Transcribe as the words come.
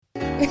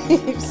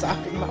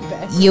Sorry, my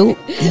bad. Yo,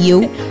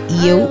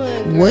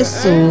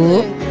 what's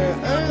up?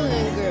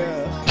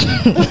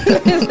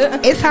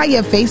 It's how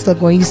your face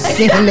look when you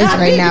sing this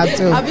right now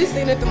too. I'll be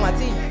singing it through my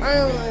teeth.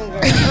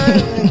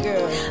 Ireland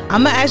girl.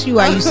 I'm gonna ask you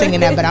why you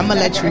singing that, but I'm gonna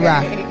let you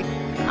rock.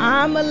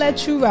 I'm gonna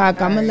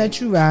let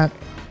you rock.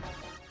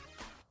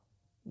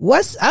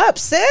 What's up,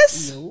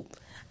 sis? Nope.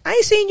 I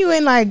ain't seen you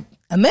in like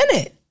a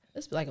minute.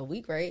 It's been like a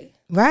week, right?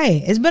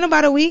 Right. It's been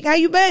about a week. How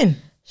you been?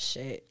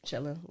 Shit,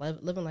 chilling,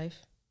 living life.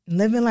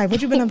 Living life.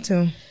 What you been up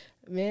to?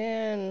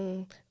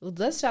 Man,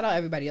 let's shout out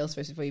everybody else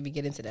first before you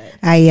get into that.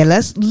 Yeah,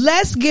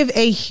 let's give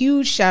a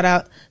huge shout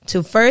out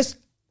to first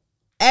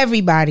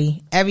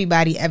everybody who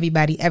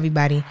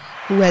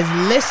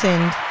has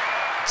listened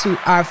to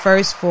our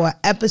first 4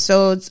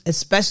 episodes,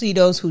 especially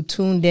those who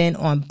tuned in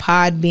on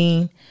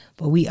Podbean.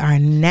 But we are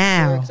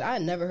now. I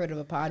had never heard of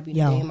a Podbean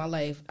day in my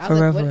life. I was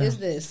for like, real, what is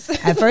this?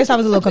 At first, I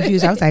was a little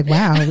confused. I was like,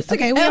 wow.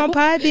 Okay, we on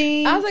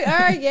Podbean. I was like, all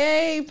right,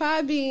 yay,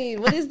 Podbean.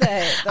 What is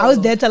that? I was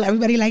dead telling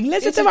everybody, like,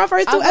 listen to my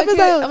first 2 episodes.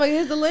 I'm like,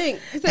 here's the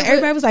link. And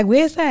everybody was like,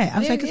 where's that? I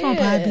was like, it's on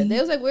Podbean. They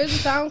was like, where's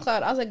the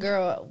SoundCloud? I was like,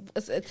 girl,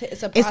 it's a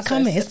process.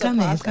 It's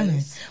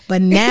coming.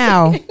 But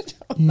now,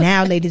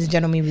 ladies and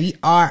gentlemen, we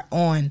are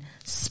on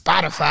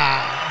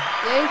Spotify.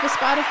 Yay for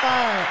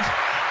Spotify.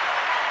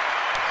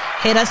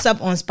 Hit us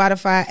up on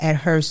Spotify at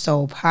Her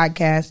Soul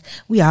Podcast.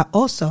 We are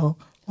also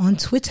on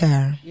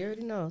Twitter. You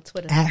already know,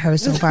 Twitter. At Her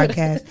Soul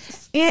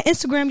Podcast. And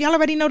Instagram. Y'all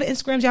already know the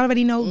Instagrams. Y'all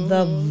already know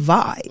the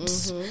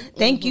vibes.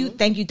 Thank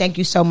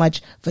you so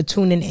much for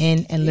tuning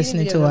in and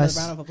listening to us.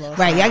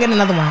 Right, y'all get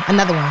another one.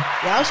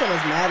 Y'all showing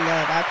us mad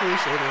love. I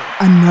appreciate it.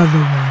 Another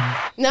one.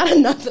 Not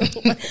another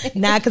one.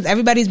 Nah, because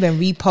everybody's been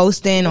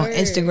reposting on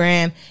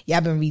Instagram.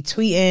 Y'all been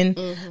retweeting.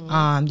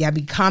 Y'all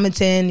be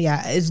commenting.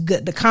 Yeah, it's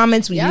good. The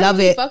comments, we love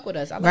really it. Fuck with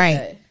us. I like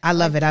that. I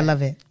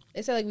love it.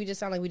 They say like we just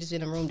sound like we just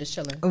in a room just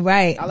chilling.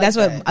 Right. Like that's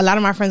that. what a lot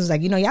of my friends was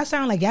like, y'all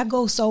sound like y'all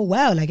go so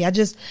well. Like y'all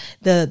just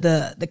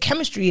the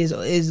chemistry is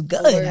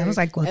good. Word. I was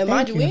like, well, and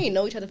mind you, we ain't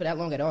know each other for that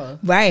long at all.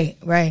 Right.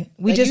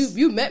 We like just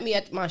you met me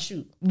at my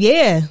shoot.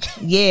 Yeah.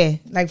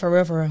 Like for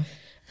real.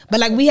 But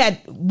like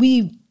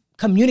we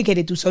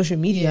communicated through social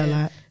media a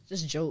lot.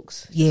 Just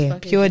jokes. Yeah,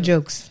 just pure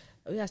jokes.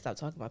 We gotta stop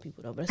talking about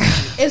people though, but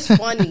it's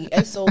funny.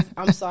 It's so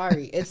I'm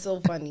sorry. It's so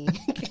funny.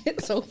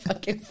 It's so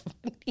fucking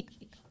funny.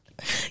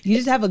 You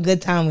just have a good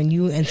time when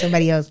you and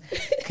somebody else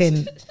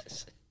can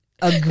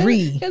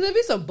agree. Because it'd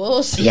be some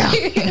bullshit. Yeah.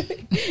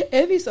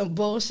 It'd be some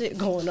bullshit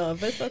going on,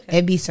 but it's okay.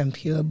 It'd be some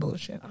pure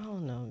bullshit. I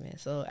don't know, man.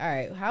 So, all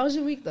right. How was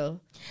your week, though?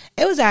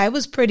 It was all right. It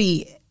was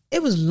pretty...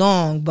 It was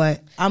long,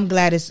 but I'm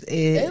glad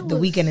the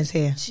weekend is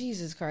here.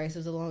 Jesus Christ, it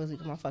was the longest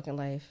week of my fucking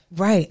life.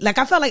 Right. Like,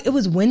 I felt like it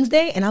was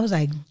Wednesday, and I was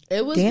like,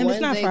 damn, Wednesday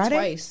it's not Friday?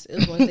 Twice. It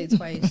was Wednesday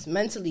twice.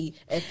 Mentally,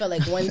 it felt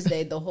like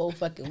Wednesday the whole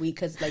fucking week,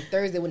 because, like,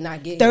 Thursday would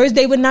not get here.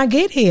 Thursday would not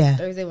get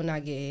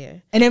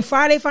here. And then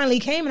Friday finally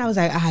came, and I was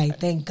like, all right,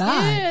 thank God.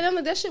 Yeah, and I'm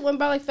like, that shit went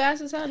by, like,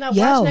 fast as hell. Now,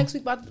 watch next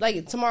week,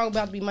 tomorrow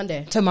about to be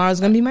Monday. Tomorrow's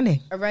going to be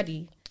Monday.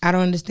 Already. I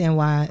don't understand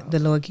why the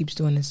Lord keeps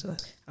doing this to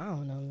us. I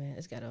don't know, man.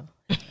 It's ghetto.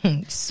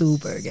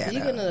 Super ghetto.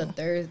 Speaking of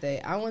Thursday,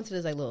 I went to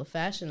this like little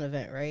fashion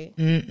event, right?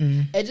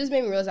 It just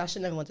made me realize I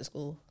should never went to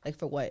school. Like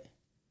for what?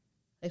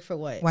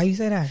 Why you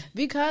say that?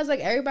 Because like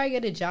everybody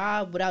get a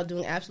job without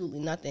doing absolutely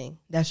nothing.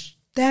 That's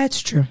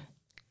true.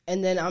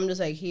 And then I'm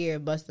just like here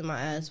busting my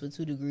ass with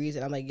 2 degrees,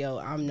 and I'm like, yo,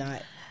 I'm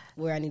not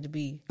where I need to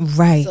be.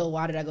 Right. So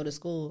why did I go to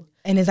school?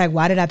 And it's like,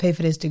 why did I pay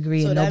for this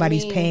degree and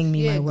nobody's paying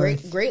me my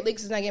worth? Great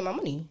Lakes is not getting my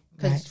money.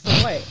 Because for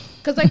what?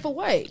 Because like for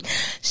what?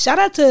 Shout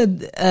out to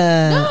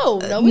no,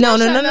 I'm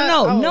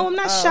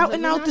not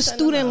shouting out the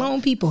student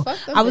loan people.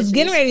 I was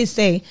getting ready to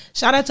say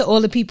shout out to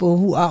all the people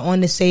who are on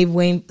the same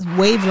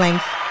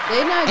wavelength.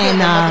 They're not getting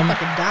a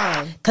motherfucking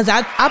dime. Because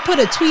I put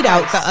a tweet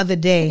out the other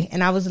day,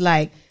 and I was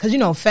like, because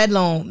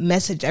FedLoan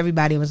messaged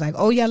everybody. It was like,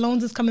 oh yeah,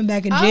 loans is coming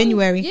back in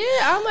January. Yeah,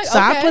 I'm like, so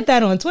okay. I put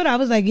that on Twitter. I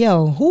was like,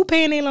 yo, who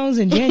paying their loans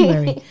in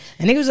January?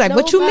 And they was like,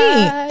 what you mean?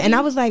 And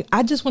I was like,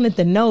 I just wanted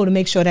to know to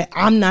make sure that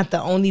I'm not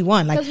the only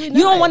one. Like, you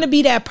don't want to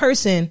be that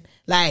person.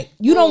 Like,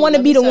 you don't want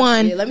to be the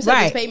one. Let me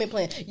set this payment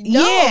plan.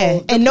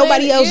 No, and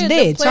nobody else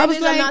did. So I was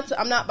like,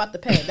 I'm not about to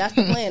pay. That's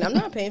the plan. I'm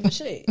not paying for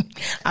shit.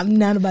 I'm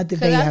not about to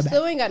pay. Because I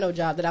still ain't got no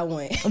job that I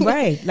want.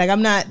 Right. Like,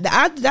 I'm not.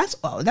 That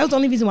was the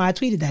only reason why I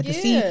tweeted that, to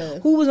see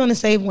who was on the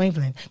same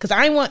wavelength. Because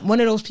I didn't want one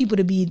of those people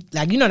to be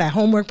like, that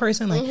homework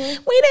person. Like, we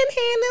didn't handle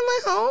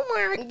the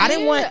homework. I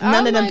didn't want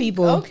none of them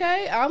people.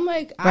 Okay. I'm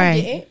like, I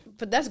didn't.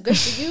 But that's good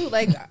for you.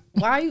 Like,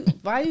 why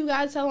you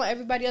guys telling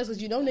everybody else?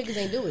 Because niggas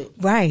ain't do it.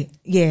 Right.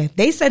 Yeah.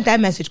 They sent that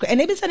message. And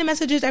they've been sending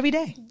messages every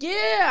day.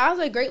 Yeah. I was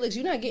like, Great Lakes,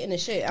 you're not getting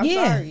this shit. I'm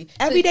sorry.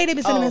 Every day they've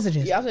been sending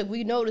messages. Yeah. I was like,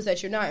 we noticed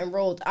that you're not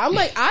enrolled. I'm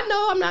like, I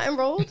know I'm not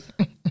enrolled.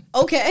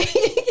 Okay.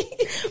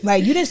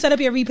 Like, you didn't set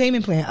up your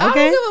repayment plan. Okay. I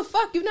don't give a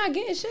fuck. You're not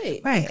getting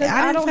shit. Right. Because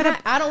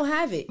I don't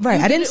have it.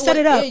 Right. I didn't set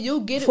it up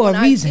for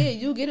a reason.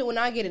 You get it when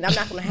I get it. I'm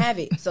not going to have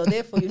it. So,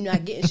 therefore, you're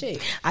not getting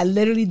shit. I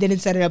literally didn't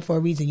set it up for a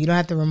reason. You don't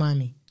have to remind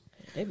me.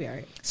 They be all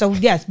right. So,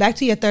 yes, back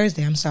to your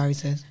Thursday. I'm sorry,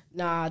 sis.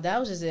 Nah, that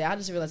was just it. I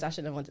just realized I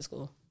shouldn't have went to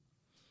school.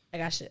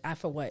 Like,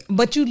 for what?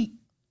 But you...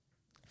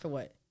 For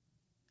what?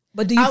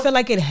 But do you feel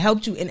like it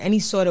helped you in any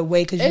sort of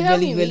way because you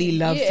really, really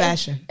love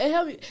fashion? It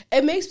helped me.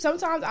 It makes,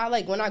 sometimes I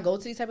like, when I go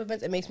to these type of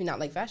events, it makes me not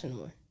like fashion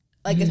anymore.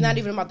 Like, it's not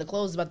even about the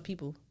clothes, it's about the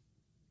people.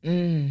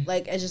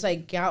 Like, it's just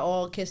like, y'all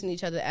all kissing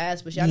each other's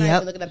ass, but y'all not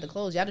even looking at the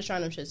clothes. Y'all just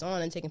trying them shits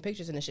on and taking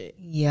pictures and the shit.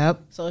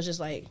 Yep. So it's just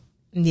like...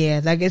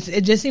 Yeah, like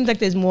it just seems like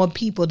there's more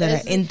people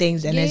that are in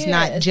things and it's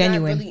not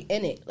genuine. Not really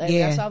in it. Like,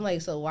 that's why I'm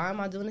like, so why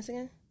am I doing this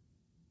again?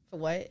 For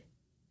what?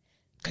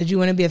 Because you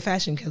want to be a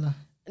fashion killer.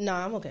 No,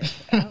 I'm okay.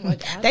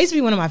 That used to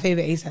be one of my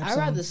favorite ASAP songs. I'd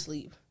rather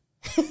sleep.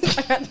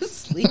 I'd rather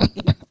sleep.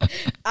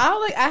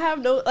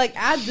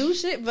 I do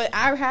shit, but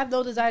I have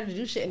no desire to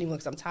do shit anymore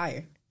because I'm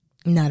tired.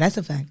 No, that's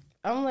a fact.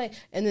 I'm like,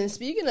 and then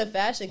speaking of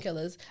fashion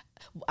killers,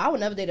 I would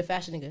never date a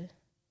fashion nigga.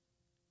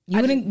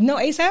 You wouldn't, no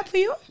ASAP for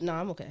you? No,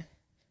 I'm okay.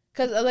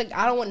 Cause like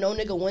I don't want no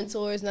nigga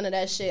Winters, none of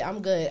that shit.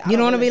 I'm good. You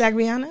don't want to be like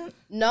Rihanna?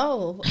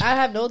 No, I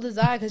have no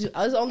desire because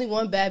there's only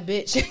one bad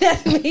bitch.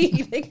 That's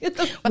me.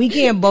 We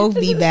can't both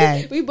be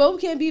bad. We both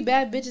can't be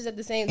bad bitches at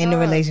the same time in the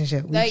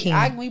relationship.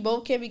 We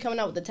both can't be coming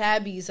out with the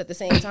tabbies at the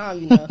same time.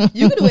 You know,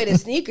 you could wear the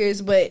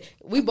sneakers, but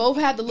we both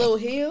have the little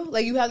heel.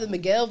 Like you have the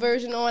Miguel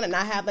version on, and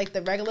I have like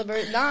the regular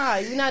version. Nah,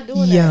 you're not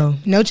doing that. Yo,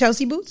 no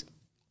Chelsea boots.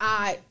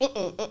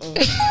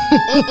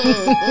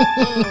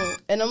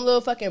 And them little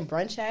fucking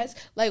brunch hats.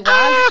 Like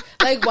why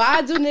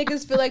do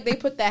niggas feel like they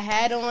put the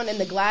hat on and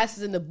the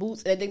glasses and the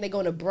boots and they think they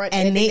going to brunch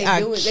and they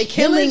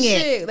killing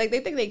shit. Like they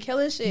think they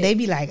killing shit. They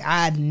be like,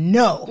 I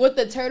know. With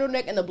the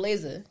turtleneck and the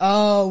blazer.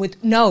 Oh,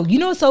 you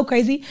know what's so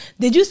crazy?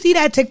 Did you see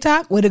that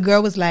TikTok where the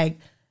girl was like,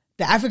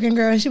 the African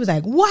girl, and she was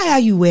like, why are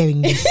you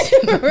wearing this?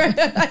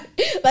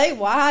 Like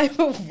why?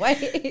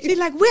 Wait. She's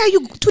like, where are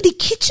you, to the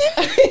kitchen?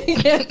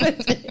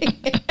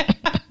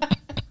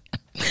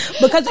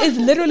 Because it's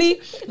literally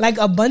like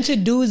a bunch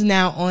of dudes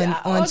now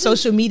on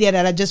social media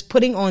that are just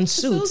putting on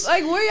suits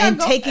like, and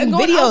taking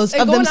videos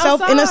of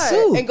themselves in a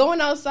suit. And going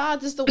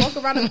outside just to walk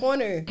around the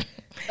corner.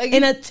 Like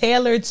in a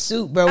tailored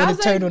suit, bro, with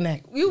a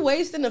turtleneck. You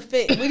wasting the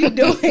fit. What are you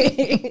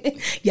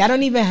doing? Y'all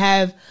don't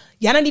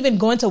even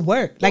going to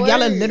work. Like,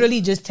 y'all are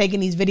literally just taking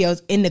these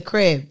videos in the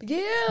crib.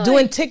 Yeah.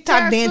 Doing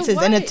TikTok dances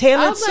in a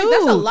tailored suit. Like,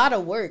 that's a lot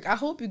of work. I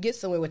hope you get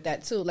somewhere with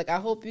that, too. Like, I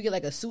hope you get,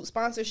 like, a suit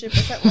sponsorship or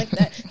something like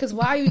that. Because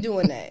why are you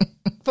doing that?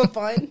 For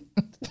fun?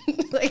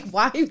 Like,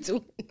 why are you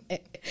doing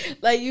that?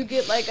 Like, you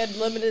get, like, an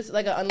unlimited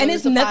and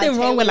there's nothing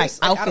wrong with, like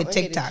outfit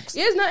TikToks.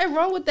 Yeah, there's nothing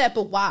wrong with that,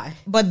 but why?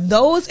 But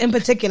those in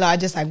particular are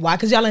just like, why?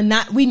 Because y'all are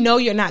not, we know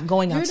you're not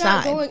going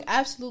outside. You're not going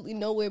absolutely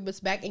nowhere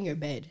but back in your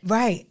bed.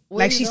 Right.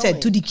 Where like she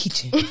said, to the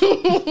kitchen.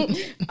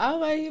 I'm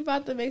like, you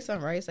about to make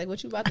some rice? Like,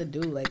 what you about to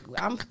do? Like,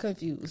 I'm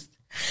confused.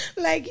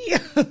 Like, yeah.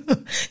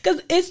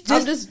 Because it's just,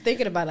 I'm just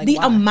thinking about like the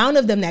amount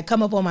of them that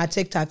come up on my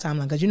TikTok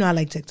timeline. Because you know I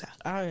like TikTok.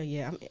 Oh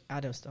yeah, I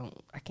just don't.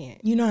 I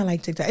can't. You know I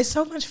like TikTok. It's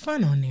so much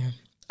fun on there.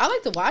 I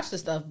like to watch the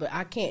stuff, but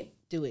I can't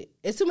do it.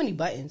 It's too many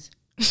buttons.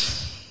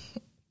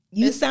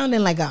 You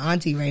sounding like an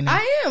auntie right now.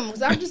 I am.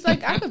 Cause I'm just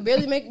like, I could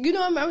barely make. You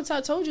know,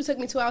 I told you it took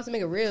me 2 hours to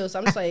make a reel. So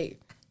I'm just like,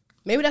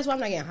 maybe that's why I'm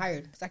not getting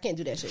hired. Because I can't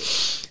do that shit.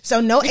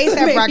 So no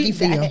ASAP Rocky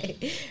for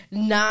you.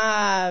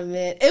 Nah,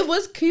 man. It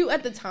was cute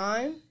at the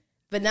time,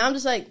 but now I'm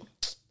just like,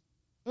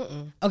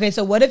 Okay,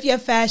 so what if your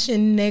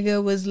fashion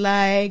nigga was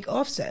like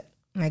Offset,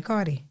 like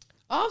Cardi?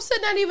 Offset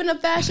not even a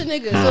fashion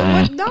nigga. So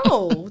what?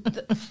 No,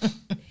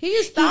 he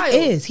is style.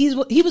 He is.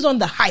 He was on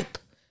the hype.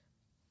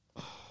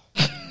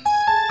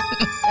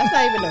 That's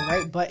not even the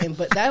right button,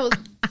 but that was.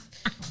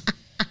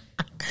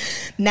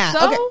 Nah.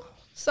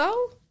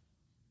 So.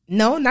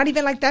 No, not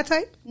even like that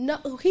type. No,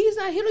 he's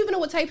not. He don't even know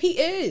what type he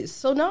is.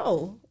 So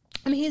no.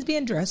 I mean, he's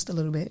being dressed a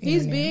little bit.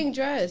 He's being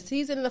dressed.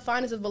 He's in the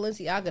finest of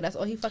Balenciaga. That's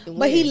all he fucking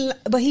wears.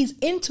 But he's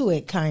into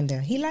it, kinda.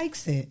 He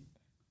likes it.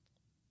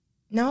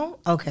 No?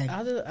 Okay.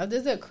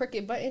 There's a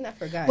cricket button. I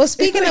forgot. Well,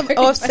 speaking of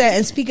Offset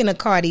and speaking of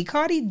Cardi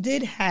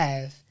did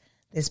have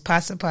this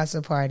Pasa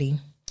Pasa party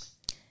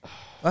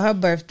for her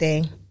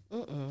birthday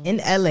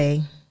in LA.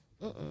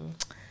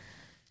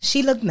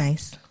 She looked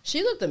nice.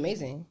 She looked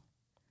amazing.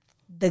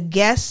 The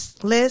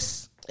guest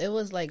list, it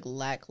was like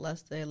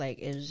lackluster. Like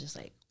it was just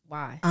like,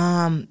 why?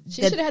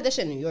 She should have had that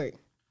shit in New York.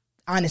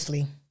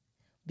 Honestly,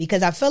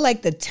 because I feel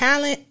like the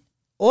talent,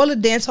 all the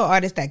dancehall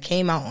artists that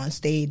came out on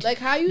stage, like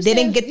how you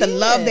didn't get the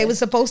love they were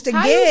supposed to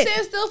get. How you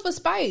stand still for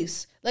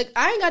Spice? Like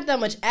I ain't got that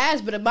much ass,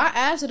 but if my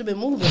ass would have been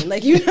moving,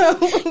 like you know,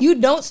 you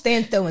don't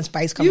stand still when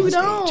Spice comes on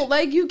stage. You don't,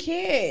 like you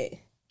can't.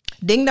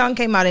 Ding Dong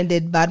came out and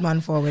did Bad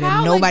Man Forward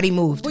and nobody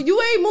moved. Well, you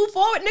ain't moved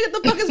forward, nigga.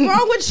 The fuck is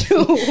wrong with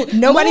you?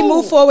 Nobody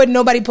moved forward.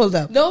 Nobody pulled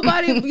up.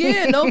 Nobody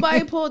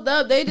pulled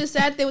up. They just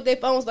sat there with their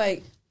phones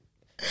like,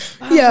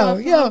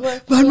 yo,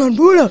 Bad Man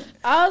pulled up.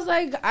 I was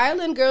like,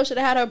 Island Girl should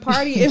have had her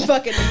party in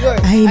fucking New York.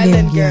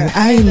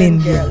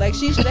 Island Girl. Like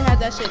she should have had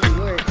that shit in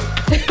New York.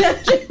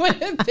 that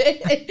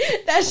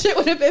shit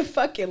would have been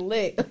fucking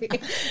lit.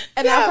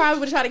 And I probably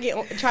would try to get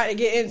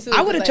into.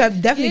 I would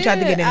have definitely tried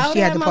to get in if she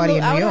had the party in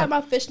New York. I would have had my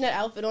fishnet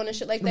outfit on and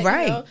shit like that.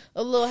 Right. You know?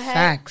 A little hat.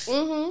 Facts.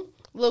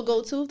 Little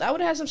gold tooth. I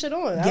would have had some shit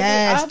on.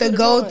 Yes, the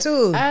gold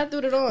tooth. I threw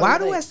it on. Why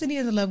do West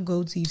Indians love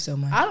gold teeth so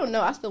much? I don't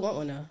know. I still want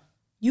one though.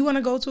 You want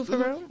a gold tooth for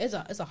real? It's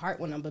a hard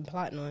one I've been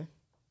plotting on.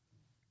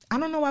 I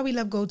don't know why we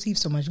love gold teeth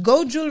so much.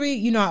 Gold jewelry,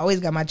 you know, I always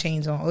got my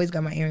chains on, always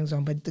got my earrings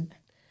on, but the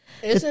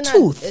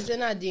tooth. It's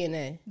in our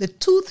DNA. The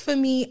tooth for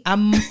me,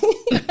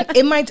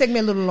 it might take me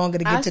a little longer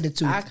to get to the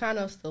tooth. I kind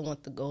of still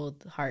want the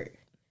gold heart.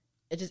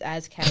 It just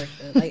adds character.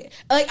 like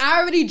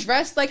I already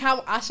dressed like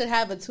how I should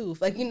have a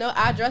tooth. Like, you know,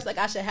 I dress like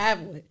I should have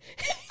one.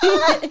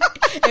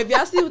 If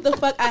y'all see what the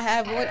fuck I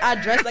have on,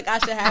 I dress like I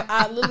should have.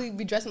 I literally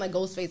be dressing like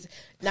Ghostface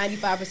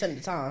 95% of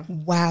the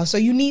time. Wow, so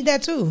you need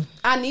that too?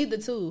 I need the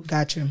tooth.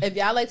 Gotcha. If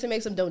y'all like to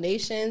make some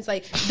donations,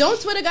 like,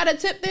 don't Twitter got a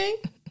tip thing?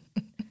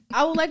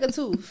 I would like a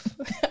tooth.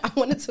 I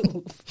want a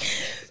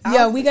tooth.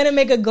 Yeah, we gotta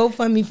make a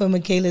GoFundMe for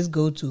Michaela's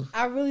gold tooth.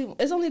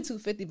 It's only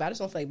 $250, but I just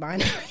don't feel like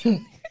buying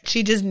it.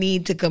 She just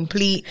need to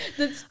complete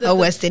a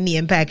West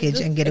Indian package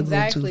and get a gold tooth.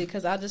 Exactly,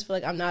 because I just feel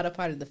like I'm not a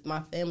part of my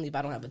family if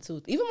I don't have a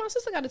tooth. Even my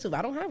sister got a tooth.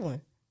 I don't have one.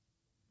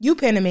 You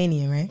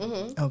Panamanian, right?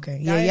 Mm-hmm. Okay.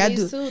 Yeah, y'all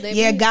do. Too,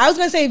 I was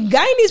going to say,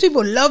 Guyanese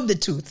people love the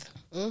tooth.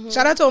 Mm-hmm.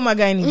 Shout out to all my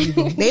Guyanese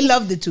people. They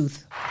love the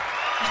tooth.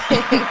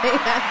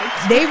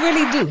 They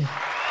really do.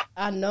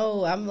 I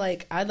know.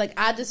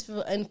 I just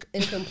feel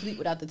incomplete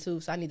without the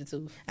tooth, so I need the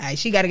tooth. All right,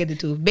 she got to get the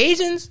tooth.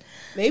 Bajans,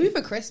 maybe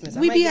for Christmas.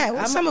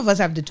 Some of us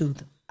have the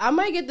tooth. I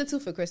might get the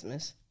tooth for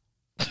Christmas.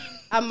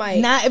 I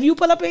might. Nah, if you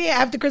pull up in here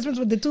after Christmas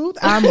with the tooth,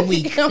 I'm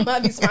weak. I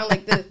might be smiling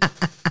like this.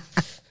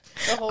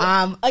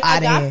 I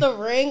got the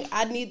ring.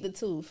 I need the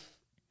tooth.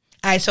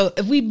 All right, so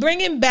if we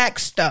bringing back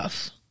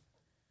stuff,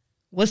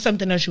 what's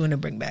something else you want to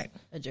bring back?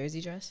 A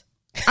jersey dress.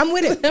 I'm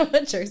with it.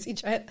 A jersey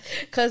dress,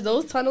 because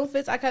those tunnel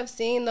fits, I kept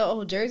seeing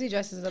the jersey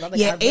dresses, and I'm like,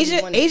 yeah,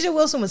 Asia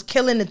Wilson was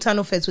killing the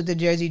tunnel fits with the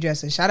jersey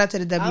dresses. Shout out to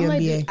the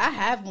WNBA. I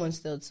have one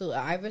still too, an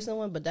Iverson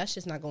one, but that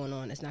shit's not going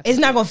on. It's not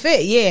gonna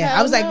fit. Yeah, Hell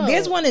I was like,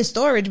 there's one in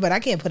storage, but I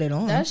can't put it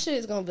on. That shit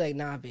is gonna be like,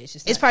 nah,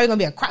 bitch. It's probably gonna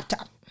be a crop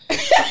top.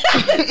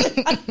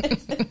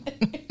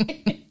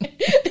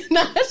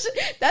 Nah,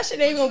 that shit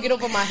ain't gonna get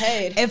over my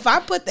head. If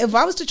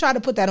I was to try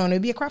to put that on,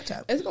 it'd be a crop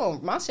top.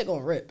 My shit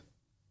gonna rip.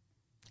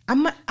 I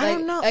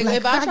don't know. Like,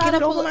 if I try to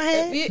pull it over my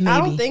head, I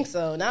don't think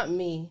so. Not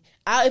me.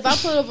 If I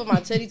put it over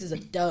my titties, it's a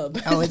dub.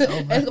 Oh, it's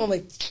over. It's gonna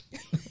be.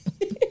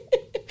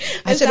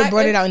 I should have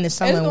brought it out in the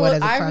summer and what as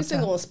a crop top.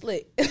 Iverson gonna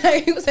split.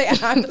 Like, he would say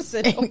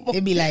Iverson.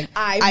 It'd be like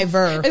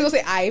Ivor. It's gonna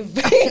say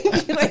Ivor.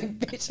 Like,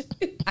 bitch,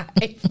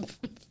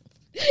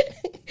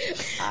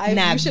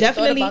 Nah, you should have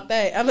thought about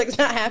that. I'm like, it's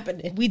not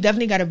happening. We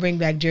definitely got to bring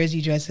back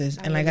jersey dresses.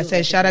 And like I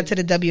said, shout out to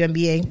the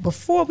WNBA.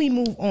 Before we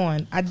move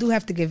on, I do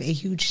have to give a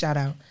huge shout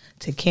out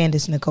to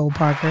Candace Nicole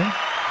Parker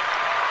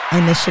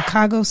and the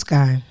Chicago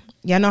Sky.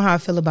 Y'all know how I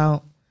feel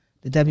about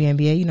the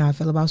WNBA. You know how I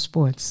feel about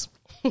sports.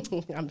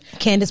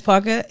 Candace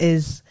Parker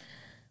is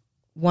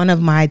one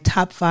of my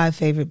top 5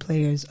 favorite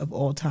players of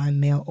all time,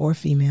 male or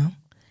female.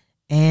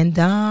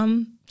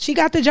 And she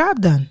got the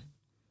job done.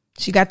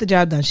 She left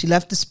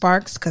the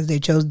Sparks because they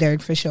chose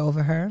Derek Fisher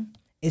over her.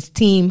 It's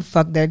team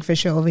fuck Derek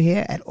Fisher over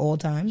here at all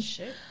times.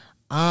 Shit.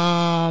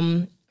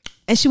 And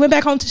she went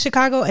back home to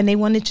Chicago and they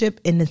won the chip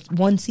in this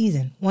one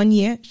season. 1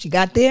 year. She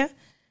got there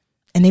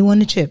and they won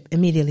the chip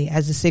immediately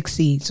as the 6th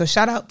seed. So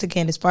shout out to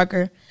Candace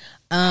Parker.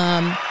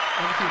 I'm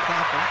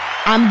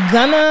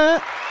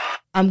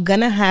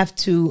gonna have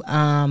to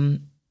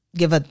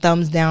give a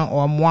thumbs down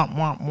or womp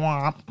womp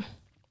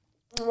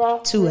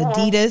womp to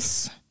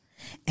Adidas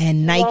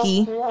and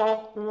Nike. Keep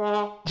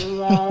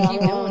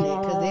doing it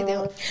because they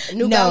do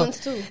New Balance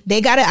too.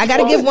 I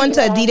gotta give one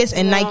to Adidas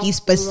and Nike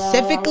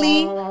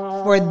specifically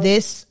for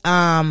this,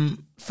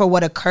 for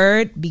what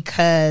occurred,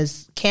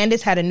 because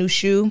Candace had a new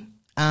shoe,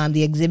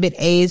 the Exhibit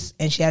A's,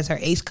 and she has her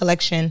Ace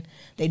collection.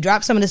 They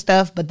dropped some of the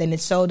stuff, but then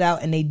it sold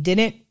out, and they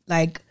didn't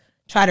like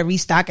try to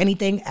restock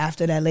anything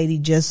after that lady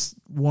just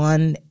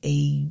won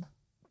a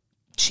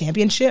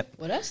championship.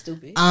 Well, that's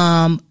stupid.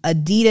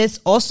 Adidas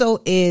also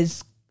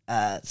is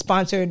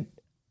sponsored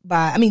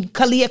by,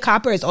 Kalia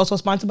Copper is also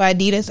sponsored by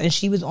Adidas, and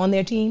she was on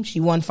their team.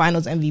 She won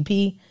finals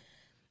MVP.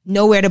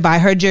 Nowhere to buy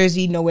her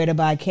jersey, nowhere to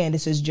buy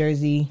Candace's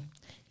jersey.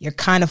 You're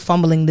kind of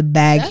fumbling the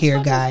bag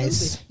here,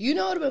 guys. Stupid. You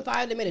know it would have been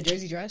fire if they made a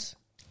jersey dress?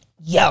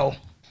 Yo.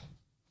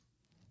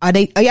 Are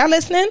y'all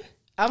listening?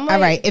 All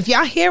right. If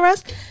y'all hear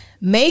us,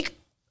 make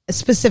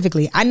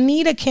specifically, I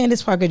need a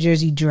Candace Parker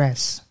jersey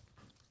dress.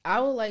 I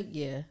would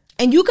yeah.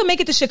 And you can make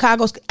it to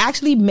Chicago's.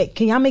 Actually,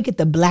 can y'all make it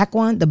the black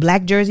one? The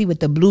black jersey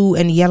with the blue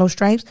and yellow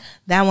stripes?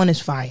 That one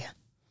is fire.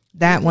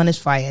 One is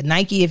fire.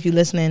 Nike, if you're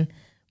listening,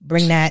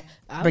 bring that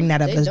up. Let's do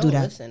that. They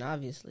don't listen,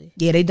 obviously.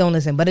 Yeah, they don't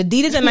listen. But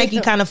Adidas and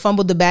Nike kind of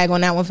fumbled the bag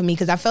on that one for me,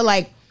 because I feel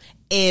like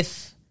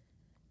if,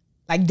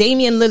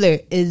 Damian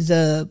Lillard is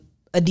a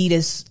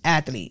Adidas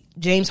athlete,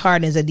 James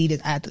Harden is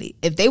Adidas athlete.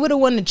 If they would have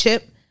won the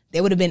chip,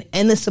 there would have been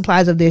endless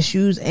supplies of their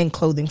shoes and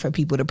clothing for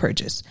people to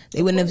purchase.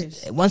 They wouldn't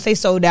have, once they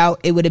sold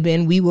out, it would have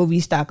been, we will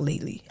restock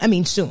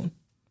soon.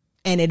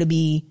 And it'll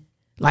be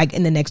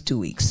in the next 2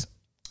 weeks.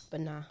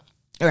 But nah.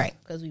 All right.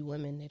 Because we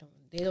women,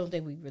 they don't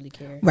think we really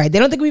care. Right. They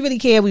don't think we really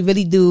care. We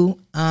really do.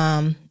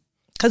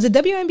 Because the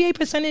WNBA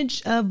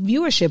percentage of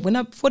viewership went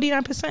up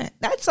 49%.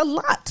 That's a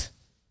lot.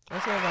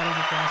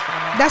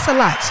 That's a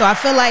lot. So I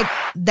feel like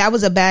that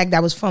was a bag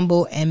that was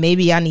fumbled, and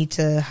maybe I need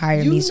to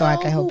hire me so I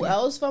can help you. Who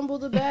else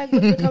fumbled the bag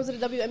when it comes to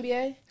the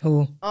WNBA?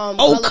 Who?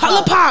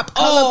 ColourPop.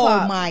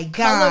 Oh my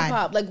God.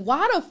 ColourPop. Like,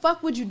 why the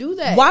fuck would you do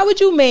that? Why would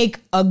you make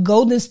a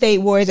Golden State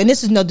Warriors? And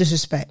this is no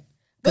disrespect,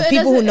 because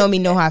people who know me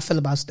know how I feel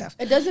about stuff.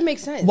 It doesn't make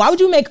sense. Why would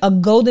you make a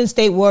Golden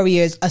State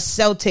Warriors, a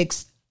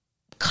Celtics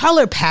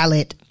color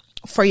palette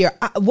for your,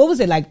 what was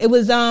it like? It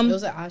was an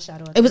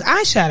eyeshadow. It was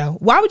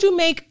eyeshadow. Why would you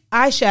make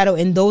eyeshadow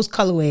in those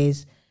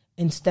colorways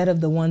instead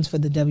of the ones for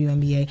the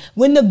WNBA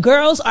when the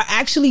girls are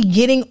actually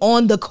getting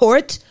on the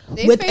court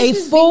with a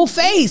full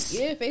face?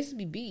 Yeah, faces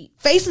be beat.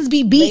 Faces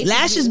be beat.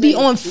 Lashes be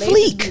on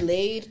fleek. Be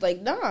laid.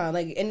 Like, nah.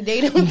 Like, and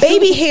they don't.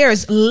 Baby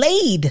hairs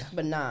laid.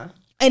 But nah.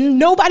 And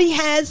nobody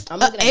has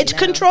an edge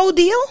control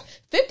deal?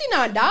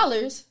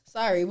 $59.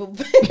 Sorry.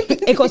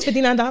 It costs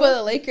 $59? For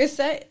the Lakers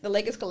set, the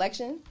Lakers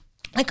collection.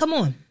 Like, come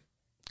on.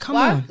 Come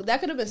on.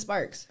 That could have been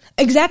Sparks.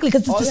 Exactly,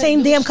 because it's the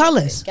same damn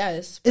colors.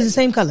 Yes. It's the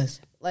same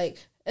colors. Like,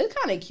 it's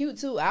kind of cute,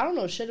 too. I don't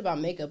know shit about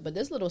makeup, but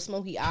this little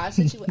smoky eye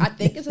situation, I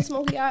think it's a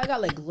smoky eye. It got,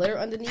 like, glitter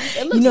underneath.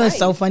 It looks nice. It's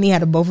so funny how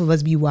the both of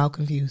us be wild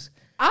confused.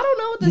 I don't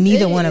know what this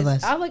Neither is. one of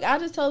us. I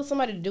just tell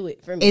somebody to do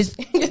it for me.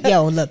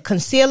 Yo, look,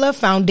 concealer,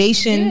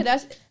 foundation. Yeah,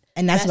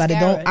 that's about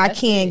it. I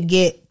can't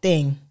get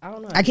thing. I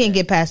don't know. I can't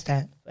get past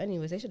that. But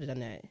anyways, they should have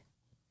done that.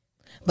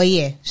 But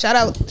yeah, shout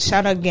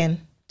out again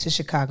to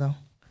Chicago.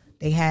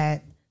 They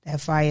had that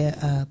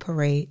fire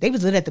parade. They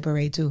was lit at the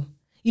parade too.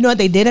 You know what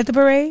they did at the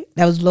parade?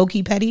 That was low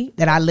key petty.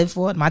 That I live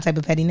for. My type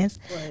of pettiness.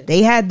 What?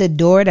 They had the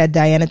door that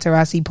Diana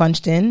Taurasi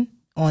punched in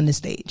on the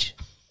stage.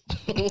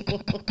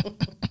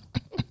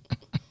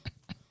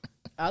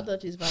 I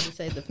thought you was about to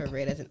say the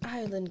parade as an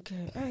island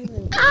girl.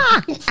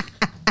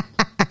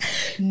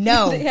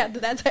 No. They had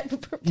that type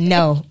of parade.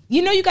 No.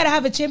 You know you got to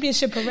have a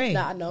championship parade.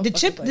 Nah, no. The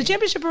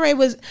championship parade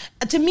was,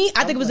 to me,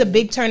 I think it was a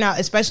big turnout,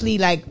 especially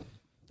like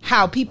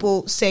how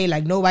people say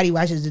like nobody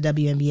watches the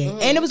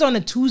WNBA. And it was on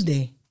a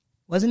Tuesday,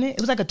 wasn't it?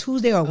 It was like a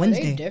Tuesday or a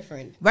Wednesday.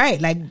 Different.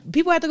 Right. Like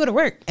people had to go to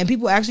work and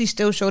people actually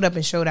still showed up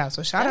and showed out.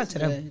 So shout out to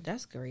them.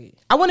 That's great.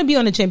 I want to be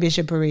on the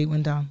championship parade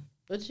one time.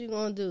 What you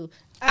gonna do?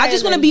 I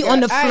just want to be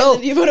on the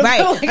float. Right.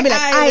 I'll be like,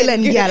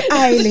 island gal.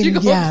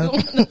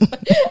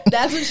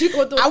 That's what you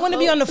gonna do. I want to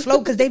be on the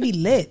float because they be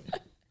lit.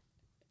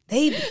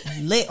 They be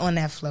lit on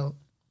that float.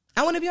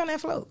 I want to be on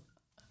that float.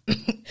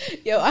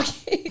 Yo, I'm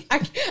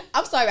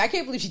sorry. I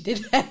can't believe she did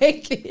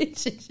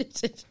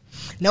that.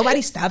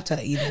 Nobody stopped her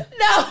either.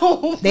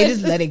 No. They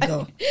just let it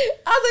go.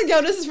 I was like,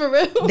 yo, this is for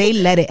real. They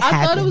let it happen.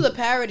 I thought it was a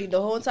parody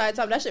the whole entire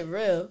time. That shit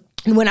real.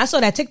 And when I saw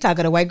that TikTok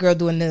of the white girl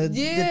doing the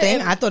thing,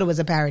 I thought it was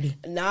a parody.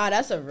 Nah,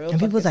 that's a real And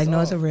people was like, song. no,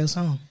 it's a real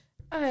song.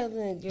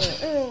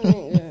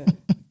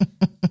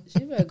 She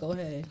better go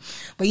ahead.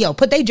 But yo,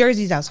 put their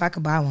jerseys out so I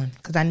could buy one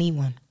because I need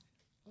one.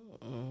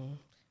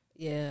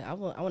 Yeah, I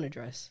want a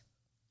dress.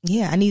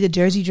 Yeah, I need a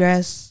jersey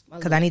dress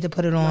because I need to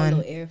put it on. My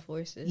little Air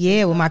Forces.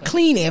 Yeah, with my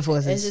clean Air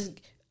Forces.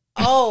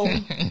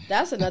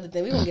 That's another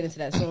thing. We're going to get into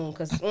that soon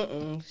because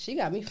she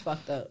got me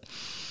fucked up.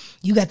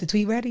 You got the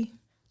tweet ready?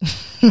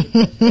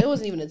 It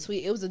wasn't even a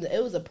tweet. It was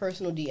a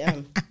personal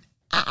DM.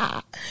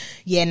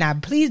 Yeah, nah,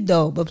 please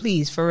though, but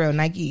please, for real,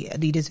 Nike,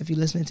 Adidas, if you're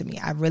listening to me,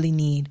 I really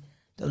need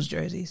those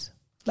jerseys.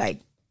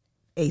 Like,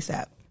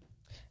 ASAP.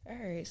 All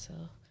right, so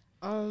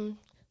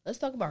let's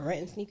talk about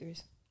renting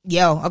sneakers.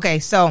 Yo, okay,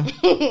 so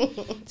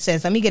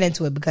says let me get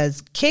into it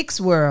because Kicks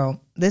World,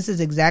 this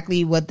is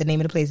exactly what the name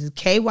of the place is.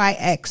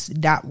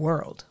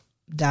 KYX.world.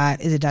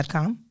 Is it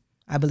 .com?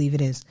 I believe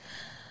it is.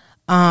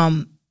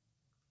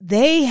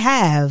 They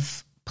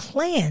have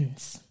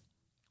plans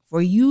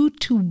for you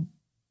to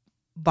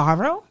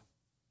borrow,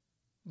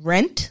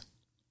 rent,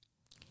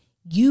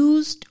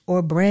 used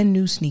or brand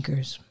new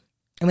sneakers.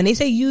 And when they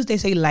say used, they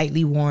say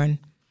lightly worn.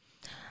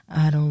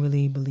 I don't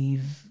really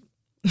believe.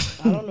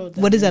 I don't know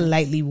what is a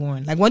lightly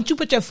worn. Like once you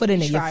put your foot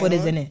in it, your foot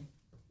is in it.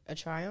 A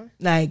try on?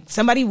 Like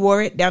somebody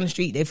wore it down the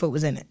street, their foot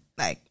was in it.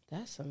 Like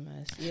that's a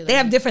mess. Yeah, they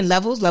have different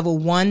levels. Level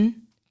 1,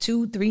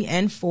 2, 3,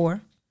 and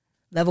 4.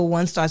 Level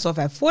 1 starts off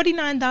at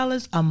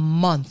 $49 a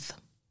month.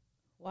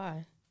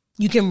 Why?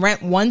 You can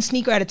rent one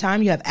sneaker at a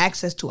time. You have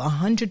access to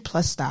 100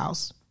 plus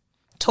styles.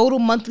 Total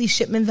monthly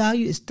shipment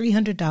value is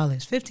 $300.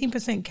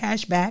 15%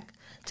 cash back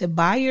to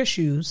buy your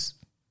shoes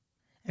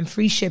and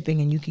free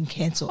shipping, and you can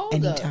cancel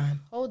anytime.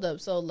 Hold up.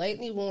 So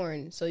lightly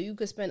worn. So you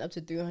could spend up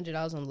to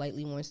 $300 on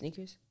lightly worn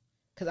sneakers?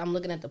 Because I'm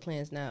looking at the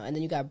plans now. And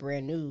then you got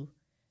brand new.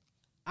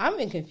 I'm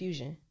in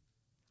confusion.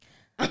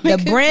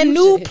 Brand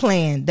new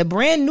plan, the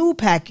brand new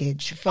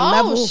package for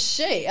level. Oh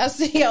shit! I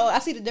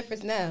see the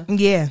difference now.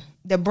 Yeah,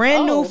 the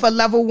brand new for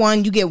level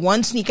 1, you get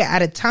one sneaker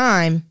at a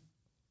time,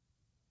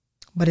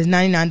 but it's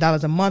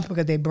 $99 a month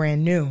because they're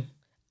brand new.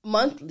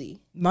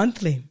 Monthly.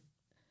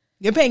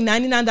 You're paying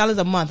 $99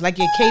 a month, like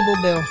your cable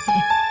bill.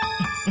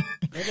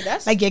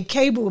 That's like your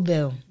cable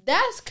bill.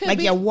 Your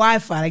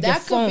Wi-Fi, like your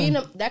phone.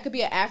 That could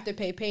be an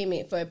afterpay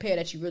payment for a pair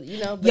that you really,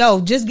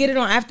 Yo, just get it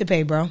on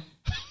Afterpay, bro.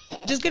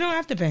 Just get it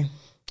on Afterpay.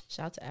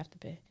 Shout out to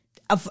Afterpay.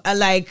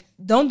 like,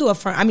 don't do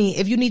Affirm. I mean,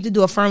 if you need to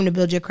do Affirm to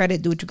build your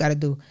credit, do what you got to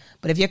do.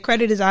 But if your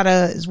credit is out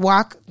of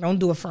whack, don't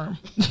do Affirm.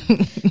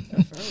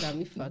 Affirm got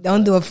me fucked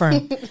Don't up. do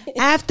Affirm.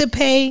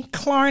 Afterpay,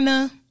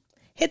 Klarna,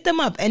 hit them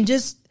up and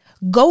just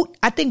Goat.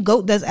 I think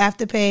Goat does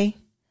Afterpay,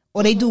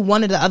 or they do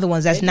one of the other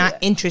ones that's not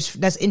interest.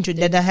 That's interest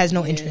that has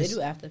no interest. They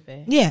do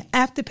Afterpay. Yeah,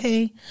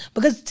 Afterpay.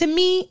 Because to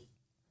me,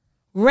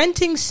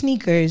 renting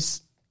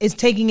sneakers is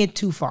taking it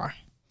too far.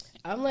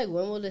 I'm like,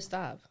 when will it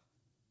stop?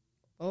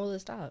 When will it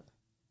stop?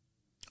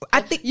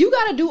 I think you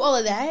gotta do all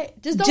of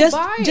that. Just don't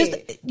buy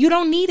it. You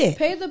don't need it.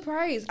 Pay the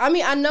price. I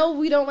mean, I know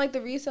we don't like the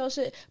resale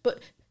shit, but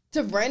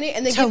to rent it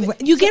and then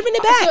you're giving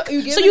it back,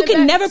 so you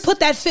can never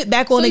put that fit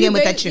back on again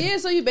with that shoe. Yeah,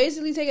 so you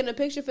basically taking a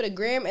picture for the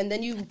gram and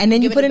then you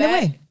put it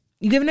away.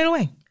 You giving it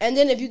away. And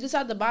then if you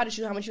decide to buy the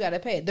shoe, how much you gotta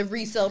pay? The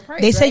resale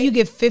price. They say you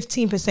get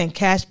 15%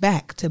 cash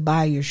back to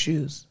buy your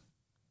shoes.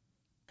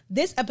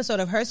 This episode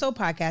of Her Soul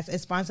Podcast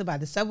is sponsored by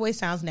the Subway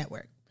Sounds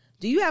Network.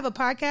 Do you have a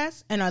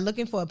podcast and are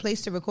looking for a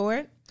place to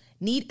record?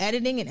 Need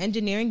editing and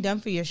engineering done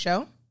for your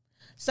show?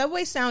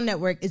 Subway Sound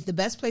Network is the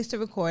best place to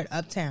record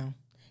uptown.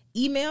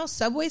 Email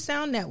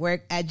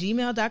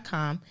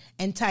subwaysoundnetwork@gmail.com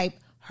and type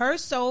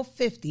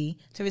HerSoul50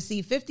 to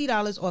receive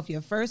 $50 off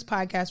your first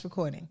podcast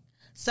recording.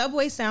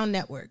 Subway Sound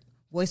Network,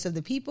 voice of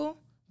the people,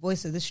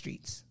 voice of the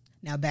streets.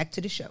 Now back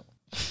to the show.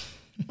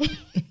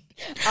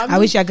 I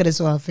wish I could have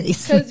saw her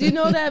face. Because you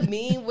know that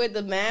meme with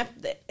the math,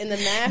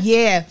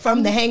 Yeah,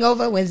 from The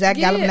Hangover when Zach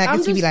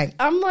Galifianakis, he be like,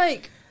 I'm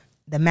like,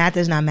 the math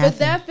is not math. But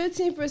that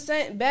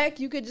 15% back,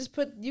 you could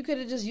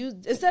have just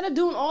used, instead of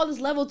doing all this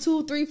level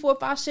 2, 3, 4,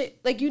 5 shit,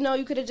 like, you know,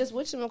 you could have just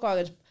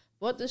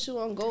bought the shoe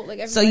on Goat like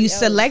everybody So you else.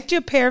 select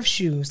your pair of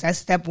shoes. That's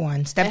step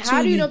one. Step and two.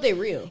 How do you know if they're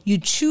real? You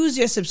choose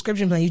your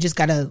subscription plan. You just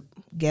gotta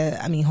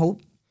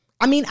hope.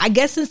 I mean, I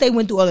guess since they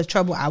went through all the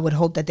trouble, I would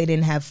hope that they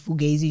didn't have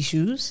Fugazi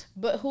shoes.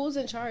 But who's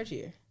in charge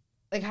here?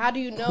 Like, how do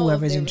you know?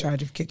 Whoever's in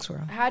charge of Kicks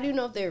World. How do you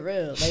know if they're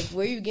real? Like,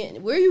 where are you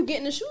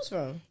getting the shoes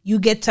from? You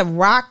get to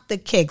rock the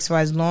Kicks for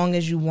as long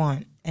as you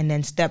want, and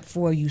then step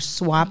 4, you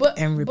swap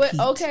and repeat.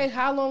 But okay,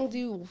 how long do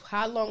you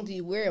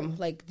wear them?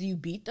 Like, do you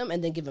beat them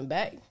and then give them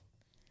back?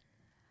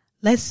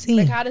 Let's see.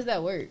 Like, how does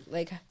that work?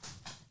 Like,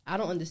 I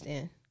don't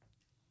understand.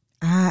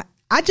 I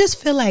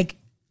just feel like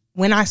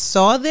when I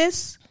saw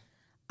this,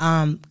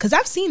 because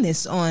I've seen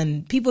this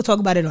on people talk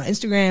about it on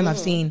Instagram. I've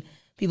seen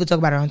people talk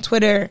about it on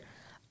Twitter.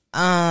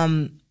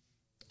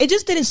 It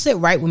just didn't sit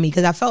right with me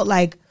because I felt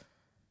like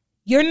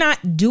you're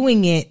not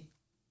doing it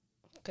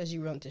because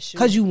you want the shoe.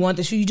 Because you want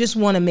the shoe. You just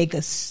want to make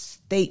a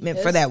statement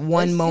for that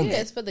one moment.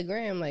 Yeah, it's for the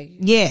gram. Like,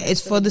 yeah, it's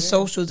for the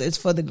socials. It's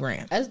for the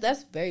gram.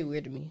 That's very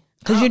weird to me.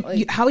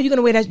 Because how are you going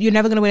to wear that? You're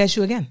never going to wear that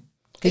shoe again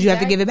because you have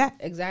to give it back.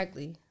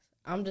 Exactly.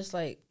 I'm just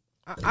like,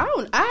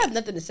 I have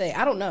nothing to say.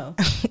 I don't know.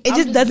 It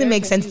just doesn't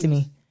make sense to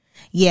me.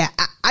 Yeah,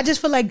 I just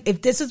feel like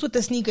if this is what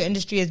the sneaker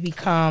industry has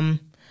become,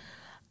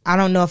 I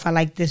don't know if I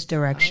like this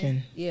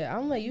direction. Yeah,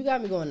 I'm like, you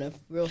got me going to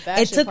real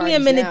fashion. It took me a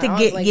minute to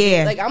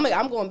get,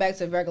 I'm going back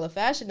to regular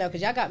fashion now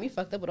because y'all got me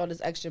fucked up with all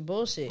this extra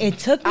bullshit. It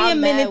took me a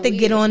minute to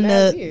get on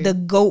the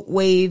GOAT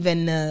wave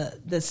and the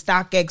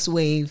StockX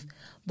wave,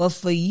 but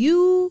for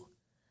you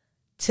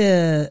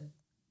to,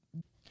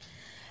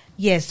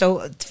 yeah.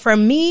 So for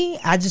me,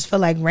 I just feel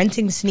like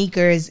renting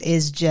sneakers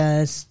is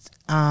just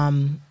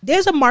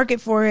there's a market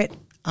for it.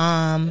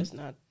 It's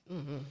not.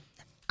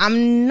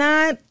 I'm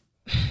not.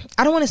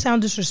 I don't want to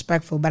sound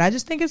disrespectful, but I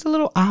just think it's a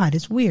little odd.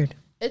 It's weird.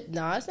 It's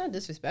not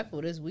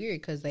disrespectful. It's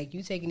weird because, like,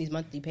 you taking these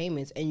monthly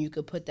payments and you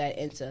could put that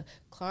into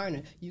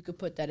Klarna. You could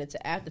put that into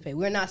Afterpay.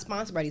 We're not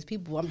sponsored by these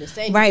people. I'm just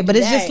saying. Right, but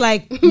it's just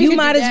like you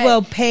might as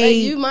well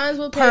pay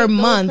per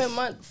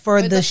month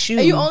for the shoe.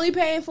 And you only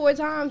paying 4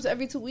 times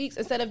every 2 weeks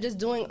instead of just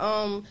doing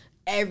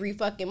every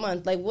fucking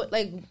month. Like, what?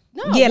 Like,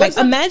 no. Yeah, like,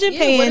 imagine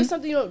paying. What if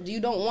something you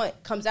don't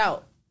want comes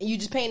out? You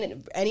just paying it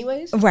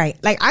anyways? Right.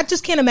 Like, I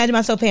just can't imagine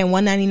myself paying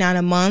 $199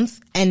 a month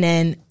and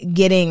then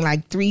getting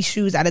like 3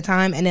 shoes at a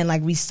time and then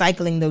like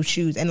recycling those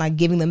shoes and like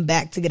giving them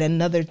back to get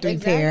another 3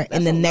 pair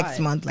in the next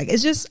month. Like,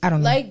 it's just, I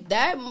don't know. Like,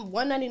 that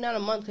 $199 a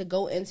month could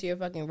go into your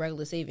fucking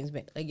regular savings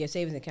bank, like your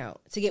savings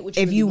account, to get what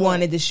you if you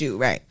wanted the shoe,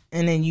 right?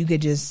 And then you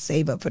could just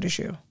save up for the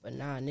shoe. But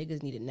nah,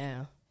 niggas need it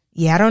now.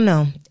 Yeah, I don't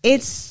know.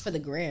 It's for the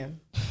gram.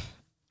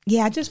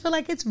 Yeah, I just feel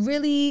like it's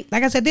really,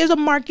 like I said, there's a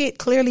market,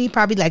 clearly,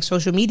 probably like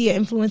social media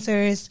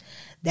influencers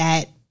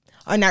that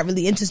are not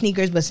really into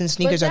sneakers, but since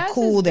sneakers are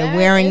cool, they're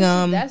wearing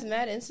them. That's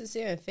mad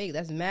insincere and fake.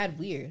 That's mad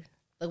weird.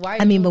 Like, why?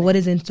 What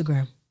is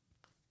Instagram?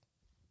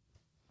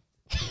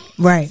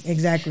 Right,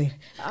 exactly.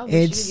 I wish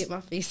you could get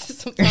my face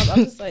sometimes.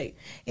 I'm just like,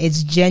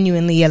 it's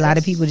genuinely a lot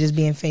of people just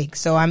being fake.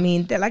 So, I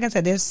mean, like I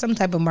said, there's some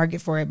type of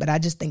market for it, but I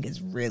just think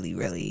it's really,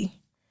 really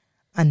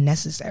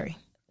unnecessary.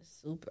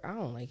 Super. I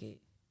don't like it.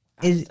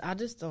 I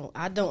just don't.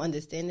 I don't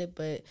understand it,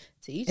 but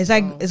to each it's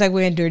like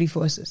wearing dirty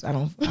forces. I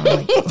don't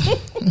like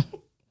it.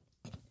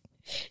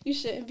 You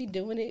shouldn't be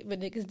doing it, but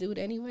niggas do it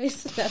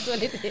anyways. That's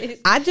what it is.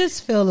 I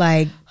just feel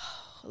like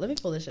let me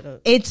pull this shit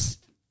up. It's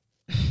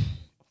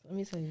Let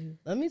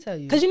me tell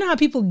you. Because you know how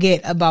people get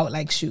about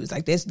like shoes.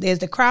 Like there's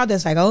the crowd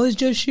that's like, oh, it's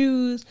just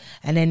shoes.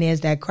 And then there's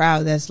that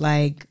crowd that's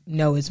like,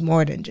 no, it's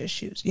more than just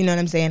shoes. You know what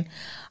I'm saying?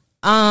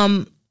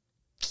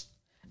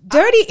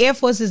 Dirty Air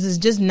Forces is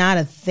just not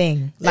a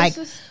thing. Like,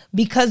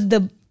 because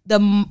the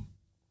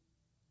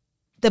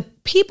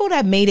people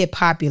that made it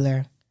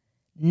popular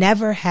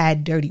never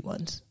had dirty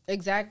ones.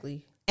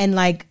 Exactly. And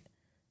like,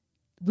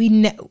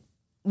 we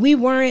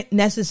weren't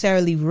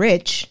necessarily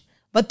rich,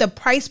 but the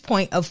price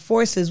point of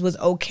Forces was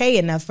okay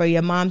enough for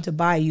your mom to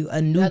buy you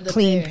a new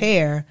clean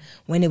pair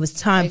when it was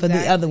time for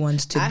the other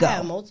ones to go. I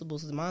had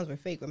multiples because mine were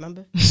fake,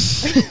 remember?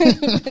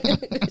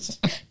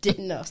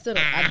 Didn't know. Still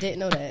don't. I didn't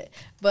know that.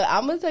 But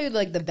I'm going to tell you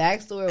like the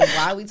backstory of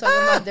why we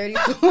talking about dirty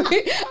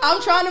food.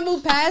 I'm trying to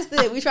move past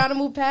it. We trying to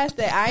move past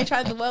it. I ain't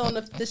trying to dwell on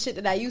the shit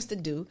that I used to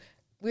do.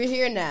 We're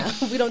here now.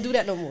 We don't do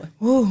that no more.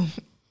 Ooh.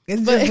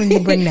 It's just when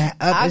you bring that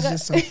up, it's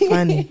just so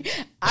funny.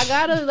 I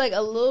got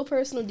a little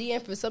personal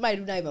DM for somebody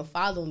who not even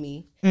follow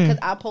me because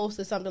I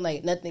posted something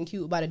like nothing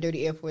cute about a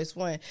dirty Air Force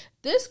One.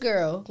 This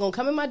girl gonna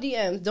come in my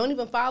DMs, don't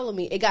even follow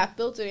me. It got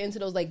filtered into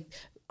those like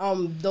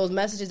those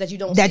messages that you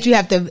don't that see. You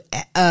have to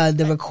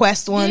the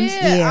request ones.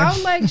 Yeah,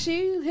 I'm like,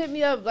 she hit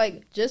me up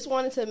like just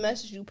wanted to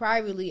message you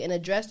privately and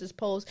address this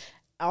post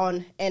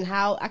on and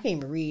how I can't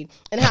even read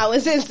and how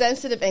it's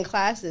insensitive in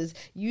classes.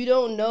 You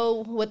don't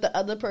know what the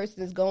other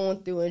person is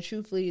going through, and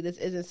truthfully, this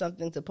isn't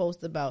something to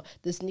post about.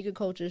 The sneaker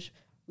culture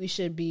we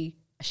should be.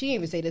 She didn't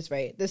even say this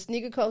right. The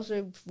sneaker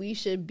culture we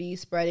should be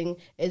spreading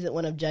isn't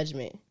one of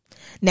judgment.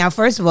 Now,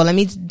 first of all, let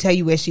me tell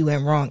you where she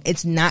went wrong.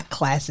 It's not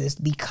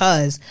classist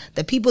because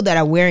the people that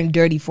are wearing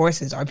Dirty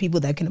Forces are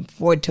people that can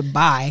afford to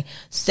buy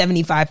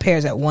 75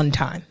 pairs at one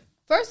time.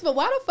 First of all,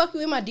 why the fuck you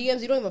in my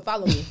DMs? You don't even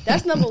follow me.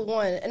 That's number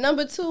one. And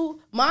number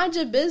two, mind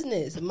your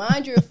business.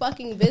 Mind your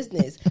fucking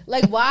business.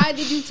 Like, why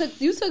did you took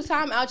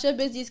time out your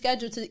busy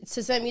schedule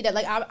to send me that?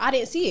 Like, I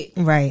didn't see it.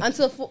 Right.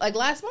 Until like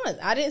last month.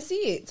 I didn't see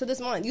it till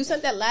this month. You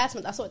sent that last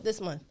month. I saw it this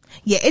month.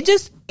 Yeah,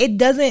 it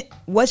doesn't,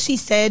 what she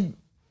said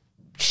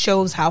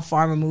shows how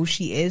far removed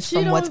she is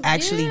from what's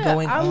actually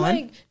going on. I'm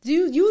like,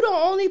 you the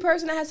only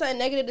person that has something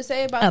negative to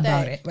say about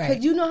that. It, right?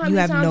 Because you know how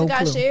many times it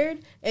got shared,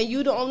 and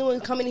you the only one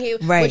coming here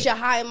with your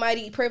high and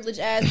mighty privileged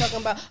ass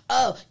talking about,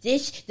 oh, the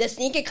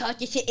sneaker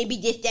culture shouldn't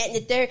be this, that, and the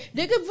third.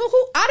 Nigga,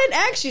 who? I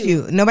didn't ask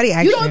you. Nobody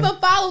asked you. You don't even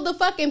follow the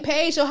fucking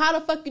page, so how the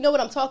fuck you know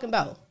what I'm talking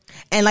about?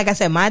 And like I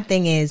said, my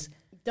thing is,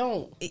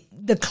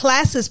 the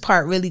classist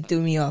part really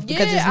threw me off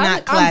because it's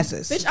not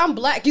classist. Bitch, I'm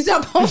black. You see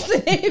I'm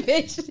posting it,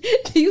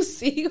 bitch. Do you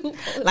see who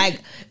like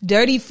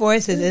Dirty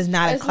Forces is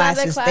not a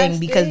classist thing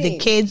because the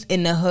kids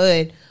in the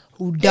hood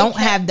who don't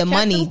have the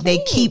money,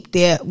 they keep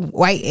their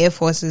white Air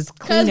Forces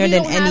cleaner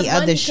than any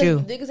other shoe.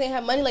 Niggas ain't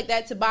have money like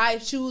that to buy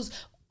shoes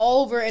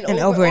over and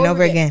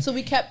over again. So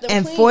we kept them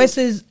and clean.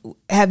 Forces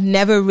have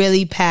never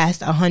really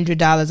passed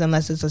 $100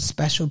 unless it's a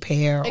special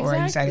pair or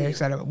et cetera, et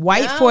cetera.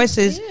 White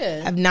Forces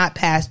have not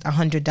passed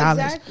 $100.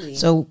 Exactly.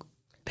 So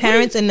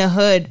parents in the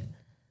hood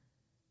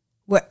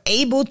were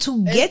able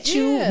to get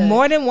you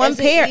more than one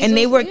pair, and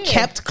they were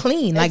kept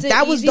clean. Like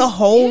that was the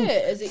whole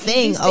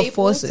thing of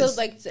Forces. So,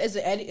 like,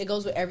 it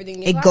goes with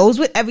everything. It goes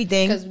with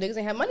everything because niggas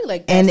ain't have money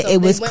like that, and so it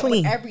was went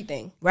clean. With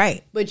everything,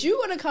 right? But you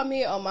want to come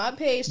here on my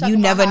page? You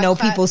never know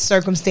people's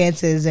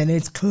circumstances, and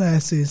it's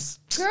classes.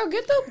 Girl,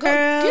 get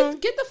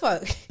the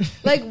fuck.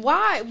 Like,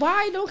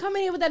 why don't come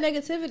in here with that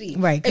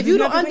negativity? Right. If you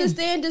don't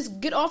understand,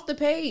 just get off the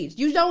page.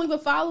 You don't even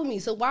follow me,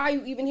 so why are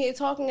you even here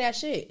talking that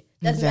shit?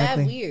 That's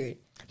mad weird.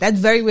 That's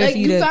very weird like for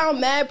you to... You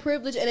found mad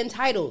privilege and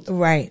entitled.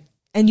 Right.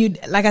 And you,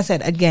 like I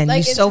said, again,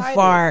 like you're so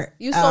far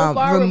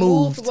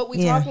removed from what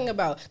we're talking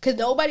about. Because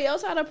nobody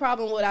else had a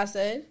problem with what I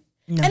said.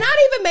 No. And I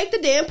didn't even make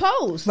the damn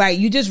post. Right.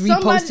 You just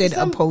reposted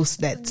a post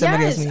that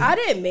somebody else made. I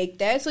didn't make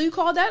that. So you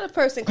call that a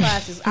person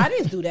classes. I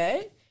didn't do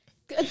that.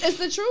 It's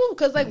the truth.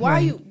 Because, like, why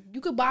you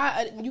could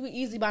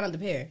easily buy another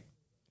pair.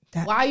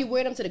 Why are you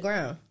wearing them to the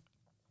ground?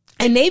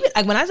 And they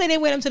like when I say they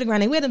wear them to the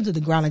ground, they wear them to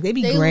the ground like they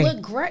be gray. They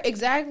look great,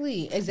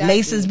 exactly.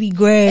 Laces be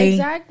gray,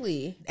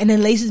 exactly, and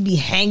then laces be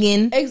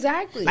hanging,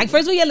 exactly. Like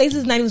first of all, your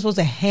laces not even supposed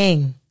to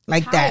hang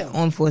like that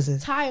on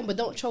Forces. Tie them, but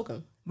don't choke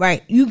them.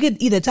 Right, you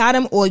could either tie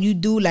them or you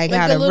do like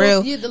how the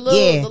little,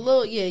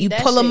 you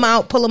pull them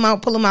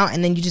out,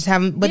 and then you just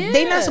have them. But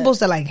they're not supposed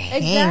to like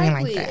hang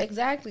like that.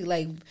 Exactly,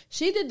 like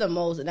she did the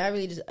most, and that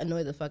really just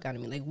annoyed the fuck out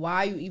of me. Like,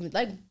 why are you even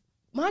like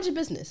mind your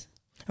business?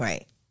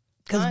 Right,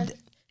 because.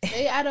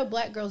 They out of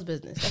black girls'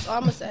 business. That's all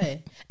I'm gonna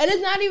say. And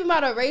it's not even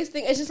about a race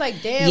thing. It's just like,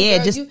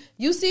 damn, girl,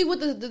 you see what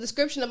the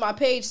description of my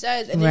page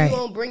says, and then you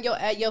gonna bring your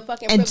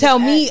fucking and tell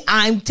me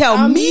I'm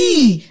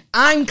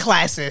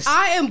classist.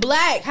 I am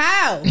black.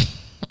 How?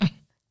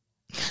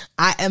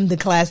 I am the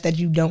class that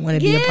you don't want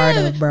to be a part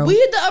of, bro. We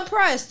the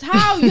oppressed.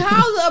 How's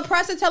the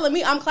oppressor telling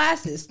me I'm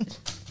classist?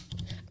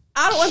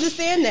 I don't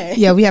understand that.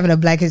 Yeah, we having a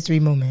Black History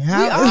moment.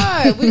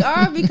 We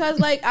are because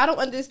like I don't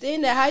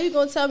understand that. How you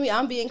gonna tell me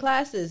I'm being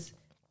classist?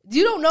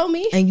 You don't know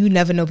me, and you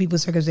never know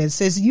people's circumstances.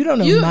 Sis, you don't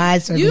know my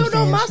circumstance. You don't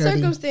know my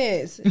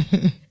circumstance.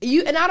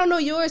 And I don't know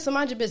yours. So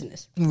mind your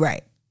business.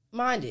 Right.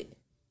 Mind it.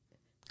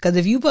 Because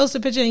if you post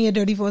a picture in your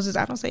dirty forces,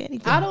 I don't say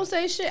anything. I don't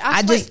say shit.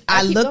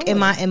 I look in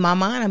my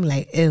mind. I'm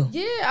like, ew.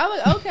 Yeah, I'm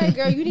like, okay,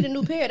 girl, you need a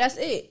new pair. That's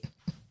it.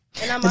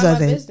 And I'm on my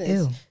business.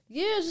 Ew.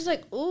 Yeah, it's just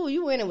like, ooh,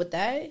 you wearing it with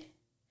that?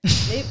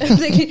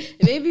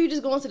 Maybe you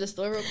just go into the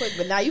store real quick,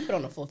 but now you put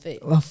on a full fit.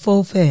 A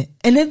full fit.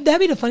 And then that'd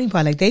be the funny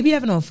part. Like, they be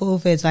having on full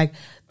fits. Like,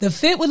 the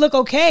fit would look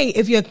okay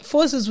if your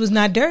forces was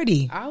not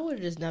dirty. I would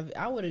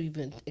have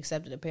even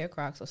accepted a pair of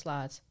Crocs or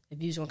slides if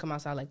you was going to come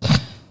outside like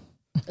that.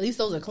 At least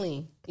those are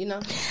clean, you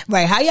know?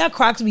 Right. How y'all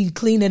Crocs be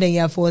cleaner than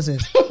your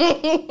forces?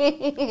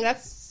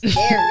 That's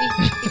scary.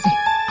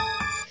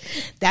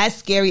 That's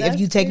scary if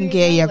you taking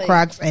care of your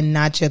Crocs and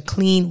not your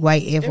clean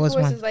white Air Force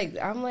One.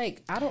 I'm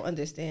like, I don't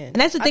understand. And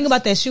that's the thing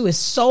about that shoe. It's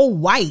so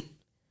white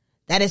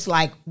that it's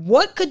like,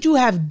 what could you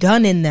have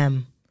done in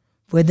them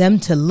for them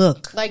to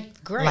look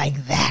like gray,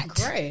 like that?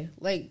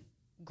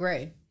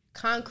 Gray,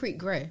 concrete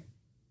gray.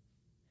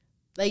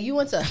 Like you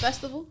went to a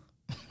festival.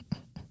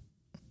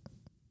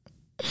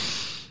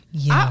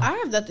 Yeah. I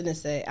have nothing to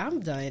say. I'm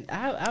done.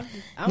 I'm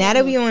now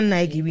that we on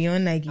Nike, we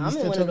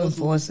still talking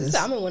forces.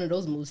 I'm in one of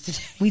those moods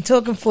today. We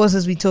talking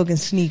forces. We talking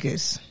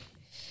sneakers.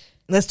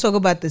 Let's talk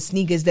about the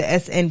sneakers, the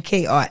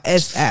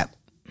SNKRS app.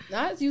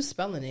 Not you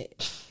spelling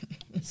it.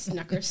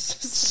 Snuckers.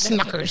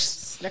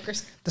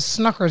 The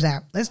Snuckers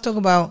app. Let's talk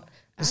about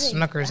the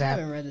Snuckers app. I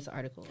haven't read this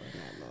article in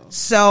that long.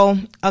 So,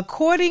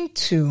 according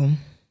to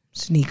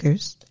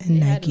Sneakers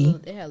and Nike,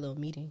 they had a little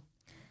meeting.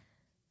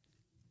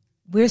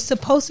 We're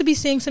supposed to be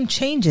seeing some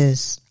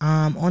changes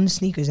on the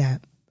Sneakers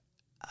app.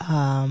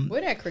 Where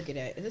that cricket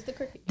at? Is this the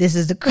cricket? This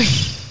is the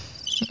cricket.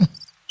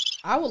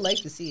 I would like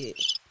to see it.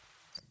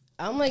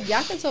 I'm like,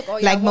 y'all can talk all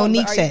y'all like want,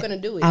 Monique but are said, you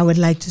going to do it? I would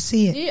like to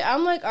see it. Yeah,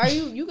 I'm like,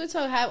 you can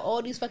have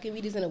all these fucking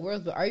meetings in the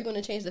world, but are you going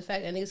to change the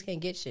fact that niggas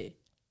can't get shit?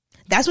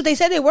 That's what they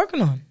said they're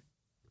working on.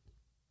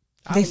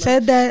 They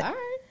said that. All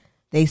right.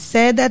 They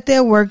said that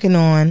they're working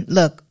on.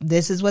 Look,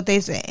 this is what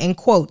they say in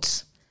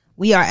quotes.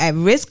 We are at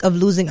risk of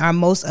losing our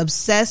most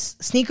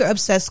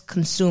sneaker-obsessed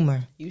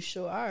consumer. You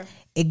sure are.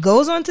 It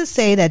goes on to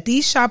say that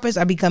these shoppers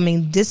are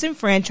becoming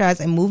disenfranchised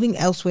and moving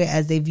elsewhere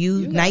as they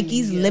view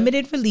Nike's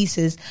limited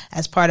releases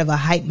as part of a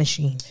hype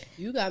machine.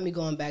 You got me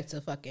going back to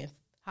fucking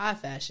high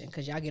fashion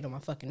because y'all get on my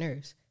fucking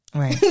nerves.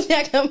 Right.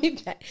 Y'all got me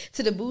back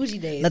to the bougie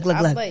days. Look.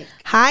 Like,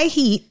 high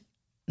heat.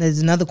 There's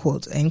another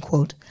quote, end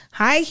quote.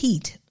 High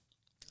heat.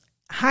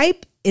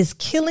 Hype is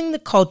killing the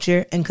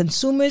culture and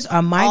consumers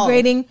are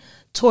migrating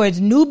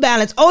towards New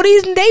Balance. They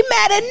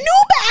mad at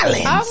New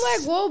Balance. I'm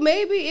like, well,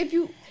 maybe if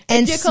you...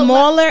 And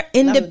smaller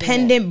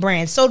independent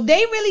brands. So they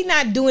really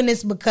not doing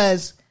this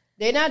because...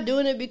 They're not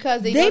doing it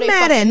because they know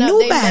mad at New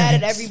Balance. They mad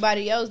at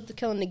everybody else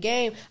killing the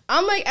game.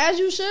 I'm like, as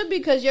you should,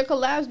 because your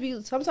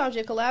collabs sometimes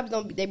your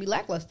collabs they be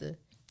lackluster.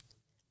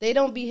 They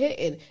don't be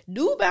hitting.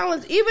 New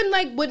Balance, even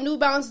like with New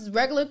Balance's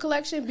regular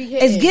collection be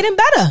hitting. It's getting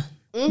better.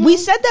 Mm-hmm. We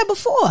said that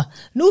before.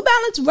 New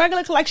Balance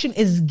regular collection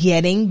is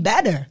getting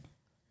better.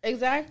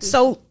 Exactly.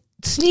 So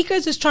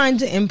Sneakers is trying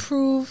to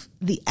improve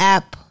the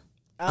app.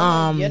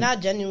 You're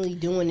not genuinely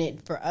doing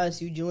it for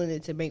us. You're doing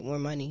it to make more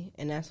money,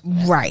 and that's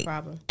right. The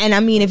problem. And I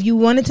mean, if you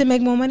wanted to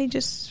make more money,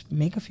 just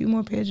make a few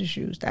more pairs of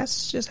shoes.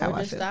 That's just how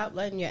I feel. Stop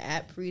letting your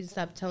app freeze.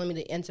 Stop telling me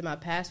to enter my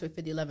password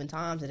 11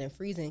 times and then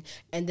freezing.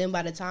 And then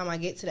by the time I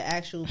get to the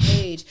actual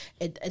page,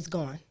 it's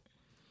gone.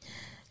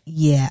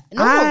 Yeah.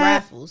 No more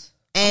raffles.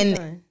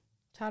 And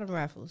tired of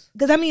raffles.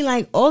 Because I mean,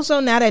 like, also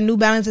now that New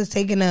Balance is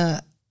taking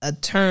a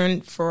turn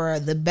for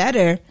the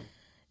better,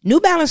 New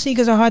Balance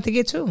sneakers are hard to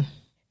get too.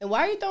 And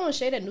why are you throwing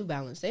shade at New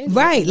Balance?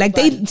 Right. Like,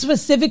 they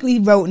specifically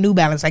wrote New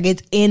Balance. Like,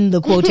 it's in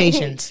the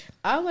quotations.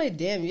 I'm like,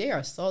 damn, they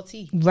are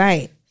salty.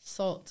 Right.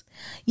 Salt.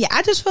 Yeah,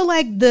 I just feel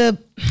like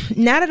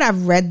now that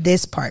I've read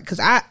this part, because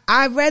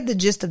I read the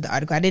gist of the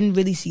article, I didn't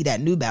really see that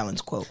New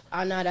Balance quote.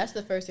 Oh, no, that's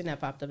the first thing that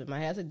popped up in my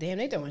head. I said, damn,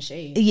 they throwing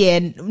shade. Yeah,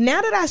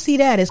 now that I see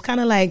that, it's kind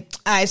of like,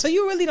 all right, so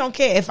you really don't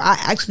care if I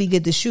actually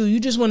get the shoe.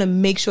 You just want to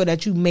make sure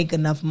that you make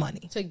enough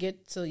money. To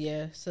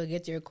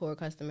get your core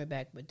customer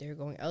back, but they're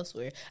going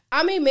elsewhere.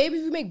 I mean, maybe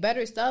if we make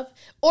better stuff,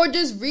 or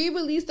just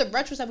re-release the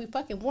retros that we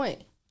fucking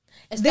want.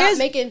 And stop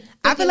making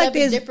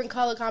 11 different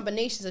color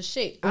combinations of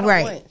shit. I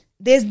don't want.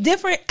 There's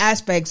different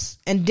aspects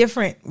and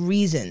different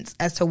reasons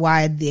as to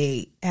why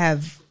they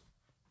have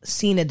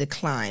seen a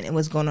decline in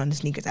what's going on in the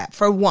Sneakers app.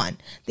 For one,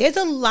 there's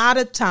a lot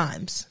of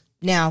times.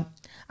 Now,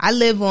 I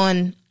live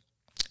on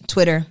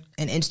Twitter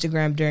and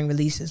Instagram during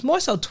releases. More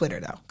so Twitter,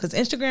 though, because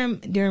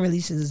Instagram during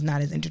releases is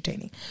not as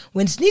entertaining.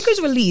 When sneakers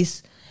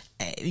release,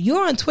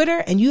 you're on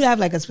Twitter and you have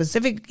like a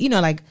specific,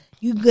 like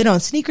you good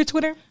on sneaker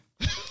Twitter.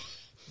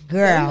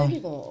 Girl,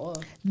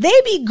 they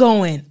be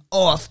going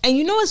off. And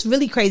you know what's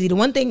really crazy? The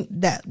one thing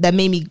that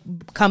made me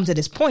come to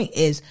this point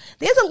is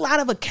there's a lot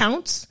of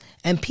accounts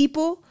and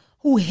people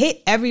who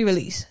hit every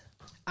release.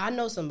 I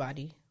know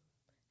somebody.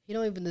 He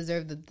don't even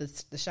deserve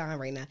the shine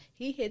right now.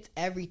 He hits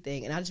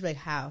everything. And I just be like,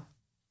 how?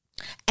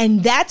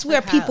 And that's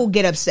where people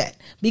get upset,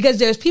 because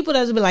there's people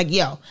that'll be like,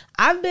 yo,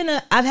 I've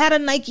had a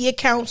Nike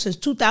account since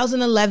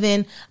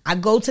 2011. I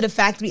go to the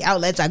factory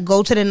outlets. I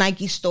go to the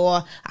Nike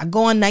store. I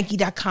go on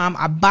Nike.com.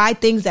 I buy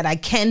things that I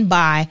can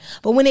buy.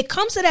 But when it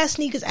comes to that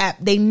sneakers app,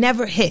 they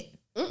never hit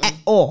at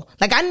all.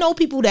 Like, I know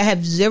people that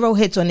have 0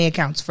 hits on their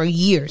accounts for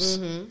years.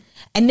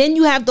 And then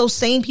you have those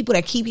same people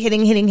that keep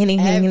hitting. So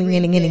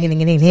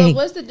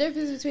what's the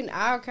difference between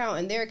our account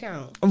and their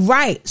account?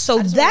 Right. So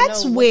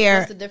that's where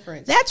what's the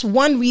difference? That's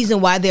one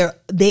reason why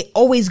they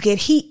always get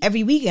heat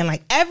every weekend.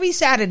 Like every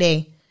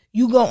Saturday,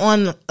 you go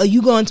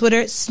on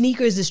Twitter,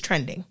 sneakers is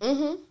trending.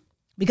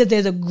 Because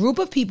there's a group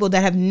of people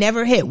that have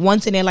never hit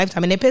once in their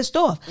lifetime and they're pissed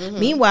off.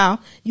 Meanwhile,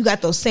 you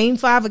got those same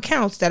 5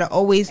 accounts that are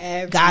always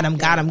got them.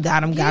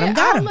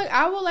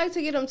 I would like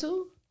to get them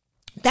too.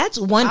 That's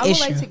one issue. I would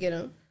like to get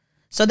them.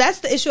 So that's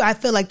the issue I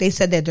feel like they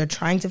said that they're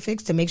trying to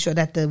fix, to make sure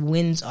that the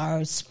wins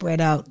are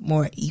spread out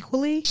more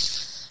equally.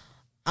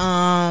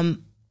 And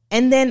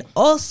then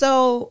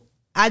also,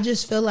 I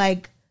just feel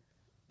like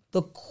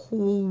the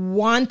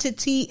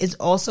quantity is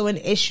also an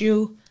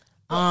issue.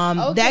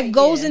 That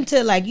goes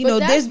into like,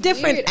 there's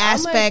different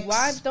aspects.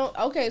 Like,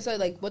 so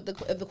like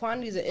if the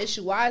quantity is an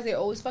issue, why is there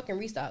always fucking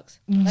restocks?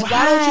 Like,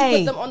 why don't you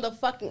put them on the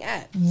fucking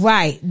app?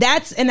 Right.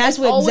 That's where I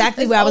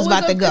was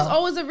about to go. It's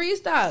always a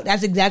restock.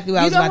 That's exactly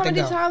where I was about to go.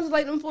 You know how many times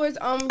like them floors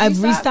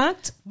I've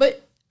restocked?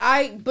 But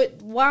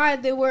why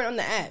they weren't on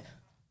the app?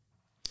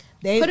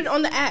 They put it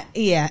on the app.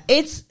 Yeah.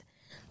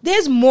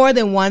 There's more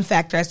than one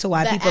factor as to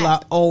why people are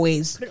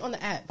always put it on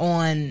the app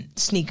on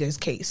sneakers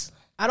case.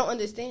 I don't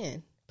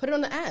understand. Put it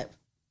on the app.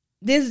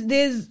 There's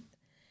the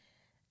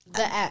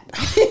app.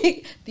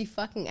 The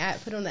fucking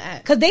app. Put it on the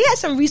app. Because they had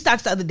some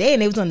restocks the other day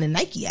and it was on the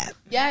Nike app.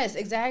 Yes,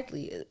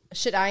 exactly.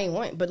 Shit I ain't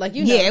want. But like,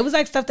 Yeah, it was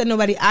like stuff that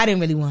I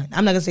didn't really want.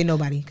 I'm not going to say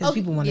nobody because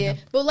people wanted them.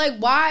 But like,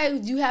 why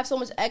do you have so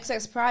much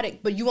XX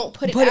product but you won't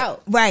put it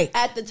out? Right.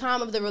 At the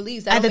time of the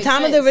release. At the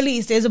time of the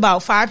release, there's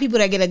about 5 people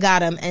that got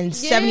them and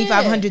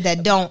 7,500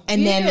 that don't.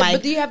 And then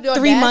like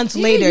 3 months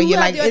later, you're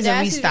like, it's a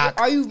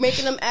restock. Are you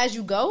making them as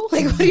you go?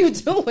 Like, what are you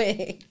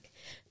doing?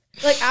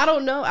 Like, I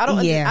don't know. I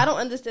don't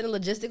understand the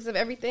logistics of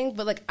everything,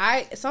 but like,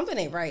 something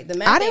ain't right. The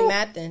math ain't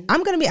mathing.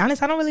 I'm gonna be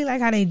honest. I don't really like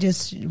how they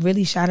just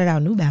really shouted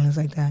out New Balance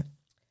like that.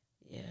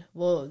 Yeah,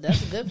 well, that's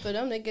good for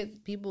them. They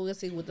get people to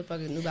see what the fuck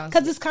is New Balance.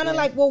 Because it's kind of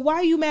like, well, why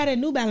are you mad at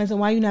New Balance and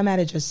why are you not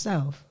mad at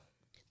yourself?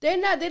 They're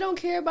not. They don't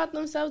care about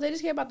themselves. They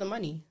just care about the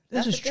money.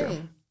 This is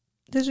true.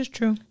 This is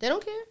true. They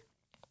don't care.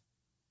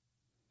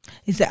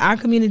 He said our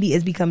community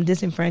has become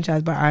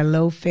disenfranchised by our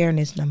low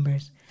fairness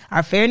numbers.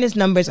 Our fairness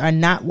numbers are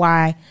not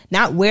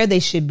where they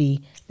should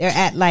be. They're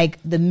at like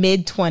the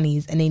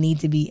mid-20s and they need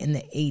to be in the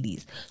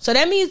 80s. So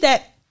that means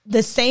that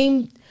the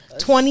same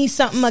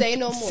 20,000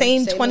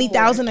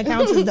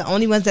 accounts is the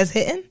only ones that's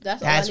hitting?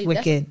 That's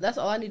wicked. That's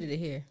all I needed to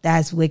hear.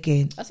 That's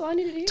wicked. That's all I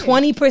needed to hear.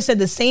 20%,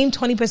 the same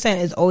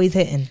 20% is always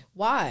hitting.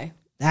 Why?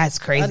 That's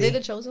crazy. Are they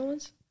the chosen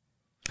ones?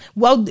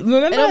 Well,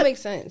 remember, it don't make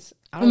sense.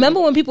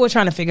 Remember when people were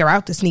trying to figure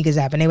out the sneakers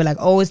app and they were like,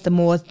 oh, it's the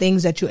more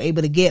things that you're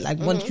able to get. Like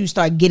once you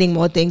start getting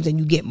more things and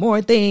you get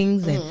more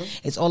things and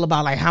it's all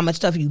about like how much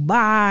stuff you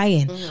buy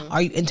and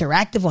are you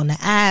interactive on the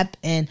app?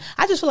 And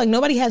I just feel like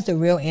nobody has the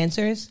real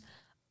answers.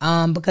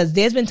 Because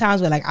there's been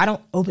times where like I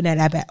don't open that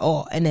app at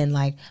all. And then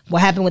like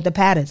what happened with the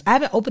patterns? I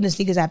haven't opened the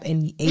sneakers app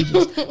in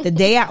ages. The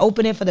day I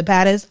open it for the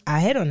patterns, I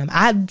hit on them.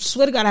 I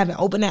swear to God, I haven't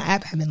opened that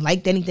app, haven't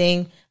liked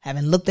anything,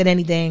 haven't looked at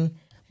anything.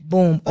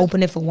 Boom,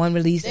 open it for one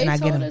release and I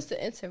get them. They told us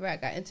to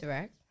interact. I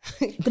interact.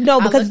 No,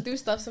 because I look through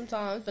stuff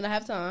sometimes when I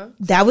have time.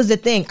 That was the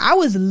thing. I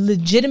was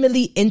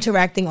legitimately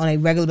interacting on a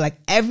regular, like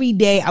every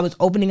day I was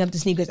opening up the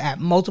sneakers app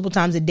multiple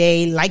times a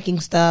day, liking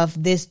stuff,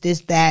 this,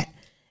 that,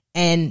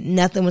 and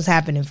nothing was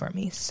happening for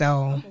me. So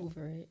I'm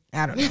over it.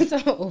 I don't know.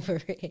 I'm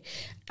over it.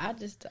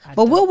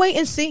 But we'll wait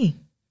and see.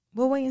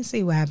 We'll wait and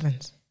see what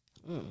happens.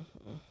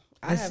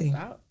 Let's see.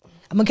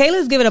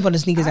 Michaela's given up on the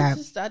sneakers app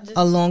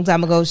a long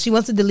time ago. She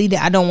wants to delete it.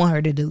 I don't want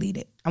her to delete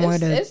it.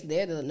 It's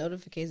there. The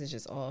notification's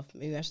just off.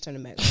 Maybe I should turn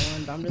it back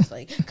on. But I'm just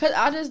like, because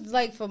I just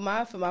like for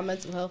my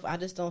mental health, I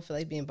just don't feel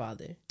like being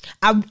bothered.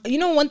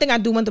 One thing I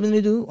do want them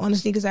to do on the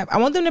sneakers app, I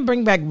want them to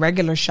bring back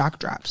regular shock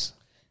drops.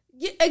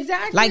 Yeah,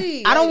 exactly. Like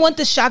I don't want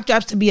the shock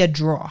drops to be a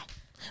draw.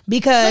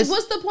 Because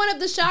what's the point of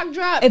the shock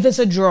drop if it's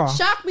a draw?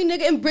 Shock me,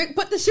 nigga, and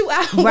put the shoe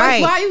out.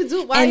 Right? Why you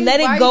do? Why and you, let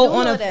why it go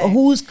on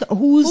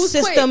whose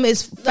system quick?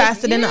 is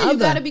faster than the other. You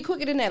gotta be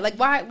quicker than that. Like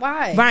why?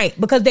 Right?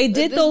 Because they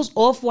did those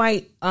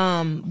off-white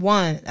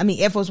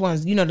Air Force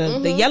Ones. You know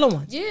the yellow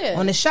ones. Yeah.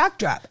 On the shock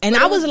drop, and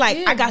I was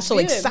like, I got so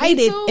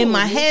excited in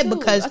my head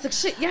because I was like,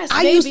 shit, yes,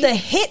 I used to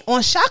hit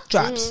on shock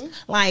drops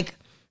like.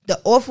 The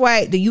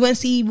off-white, the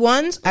UNC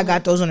ones, I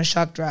got those on a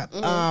shock drop.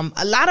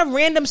 A lot of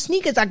random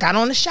sneakers I got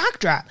on the shock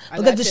drop.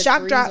 Because the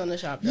shock drop,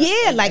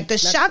 yeah, like the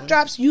shock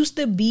drops used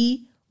to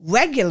be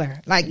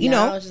regular. Like,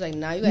 now it's just like,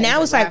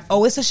 now it's like,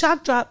 oh, it's a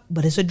shock drop,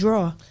 but it's a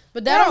draw.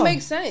 But that don't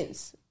make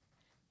sense.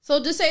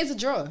 So just say it's a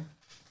draw.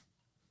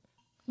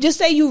 Just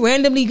say you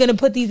randomly gonna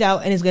put these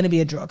out and it's gonna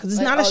be a draw because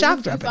it's not a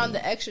shock drop. You found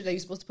the extra that you're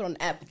supposed to put on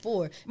the app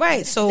before,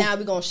 right? So now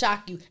we're gonna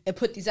shock you and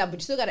put these out, but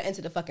you still gotta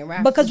enter the fucking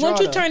raffle. Because once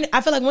you turn, I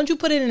feel like once you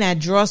put it in that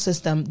draw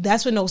system,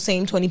 that's when those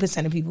same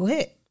 20% of people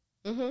hit.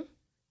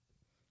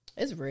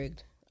 It's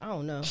rigged. I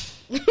don't know.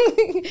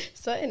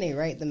 Something ain't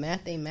right. The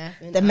math ain't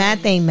mathing. The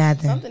math ain't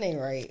mathing. Something ain't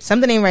right.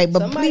 Something ain't right.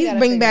 But Somebody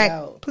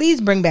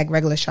please bring back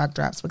regular shock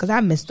drops because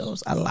I miss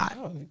those a lot. I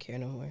don't even care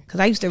no more.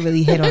 Because I used to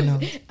really hit on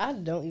those. I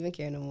don't even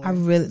care no more. I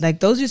really like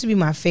those. Used to be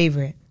my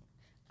favorite.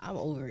 I'm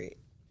over it.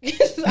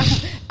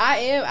 I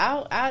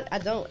am. I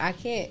don't. I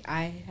can't.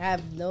 I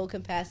have no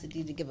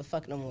capacity to give a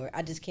fuck no more.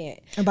 I just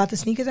can't. About the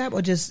sneakers app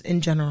or just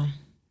in general?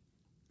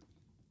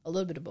 A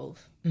little bit of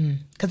both.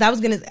 Because I was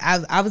getting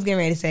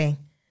ready to say.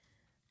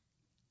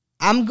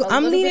 I'm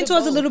leaning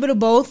towards a little bit of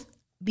both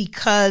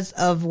because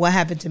of what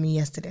happened to me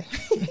yesterday.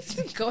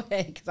 Go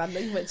ahead, because I know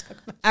you want to talk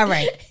about. All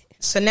right,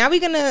 so now we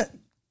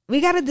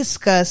gotta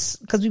discuss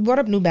because we brought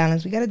up New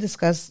Balance. We gotta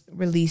discuss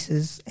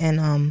releases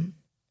and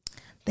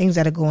things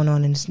that are going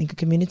on in the sneaker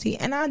community.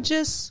 And I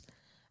just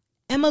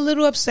am a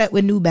little upset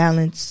with New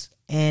Balance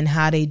and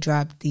how they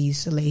dropped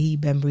these Salehi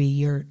Bembury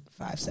Yurt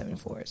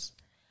 574s.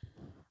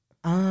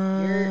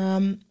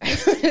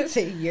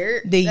 Say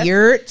yurt. The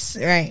yurts,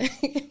 right?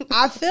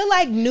 I feel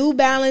like New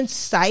Balance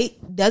site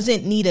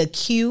doesn't need a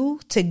queue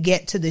to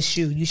get to the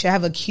shoe. You should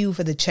have a queue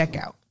for the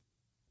checkout.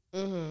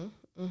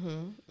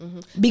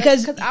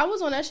 Because I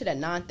was on that shit at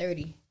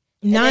 9:30.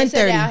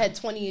 9:30. I had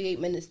 28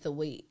 minutes to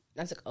wait.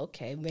 I was like,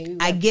 okay, maybe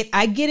I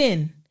get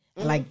in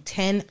like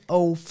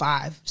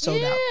 10:05 sold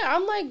out. Yeah,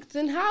 I'm like,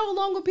 then how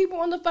long were people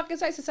on the fucking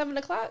site till 7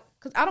 o'clock?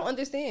 Because I don't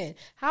understand.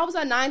 How was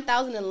I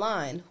 9,000 in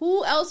line?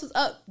 Who else is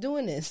up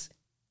doing this?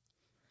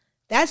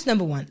 That's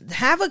number one.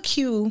 Have a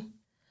queue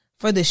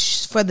for the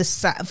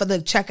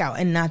checkout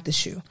and not the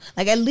shoe.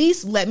 Like at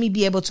least let me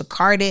be able to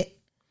cart it.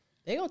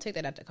 They're gonna take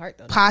that out the cart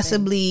though.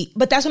 Possibly,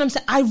 but that's what I'm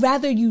saying. I'd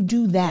rather you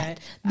do that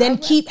than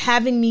keep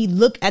having me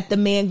look at the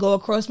man go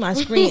across my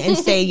screen and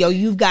say, "Yo,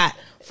 you've got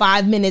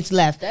 5 minutes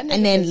left,"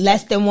 and then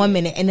less than 1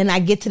 minute, and then I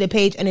get to the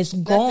page and it's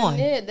gone.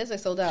 That's like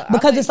sold out.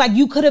 Because it's like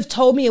you could have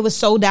told me it was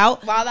sold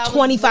out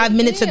 25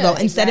 minutes ago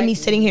instead of me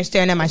sitting here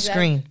staring at my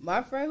screen.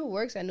 My friend who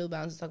works at New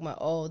Balance is talking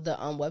about, the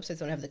websites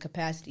don't have the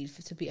capacity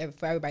for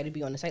everybody to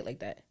be on the site like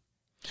that.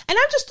 And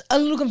I'm just a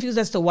little confused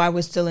as to why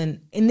we're still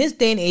in this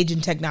day and age in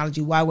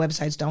technology, why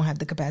websites don't have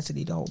the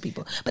capacity to hold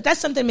people. But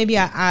that's something maybe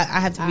I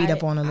have to read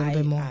up on a little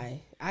bit more.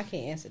 I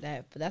can't answer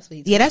that, but that's what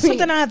he's that's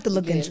something I have to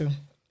look into.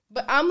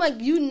 But I'm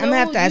like, I'm gonna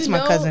have to ask my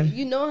cousin.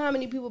 You know how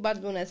many people about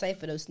to be on that site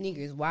for those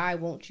sneakers? Why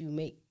won't you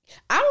make?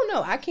 I don't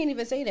know. I can't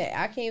even say that.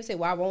 I can't even say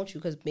why won't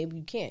you because maybe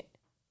you can't.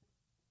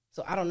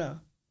 So I don't know.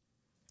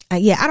 I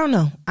don't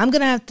know. I'm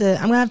gonna have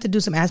to do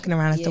some asking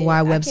around as to why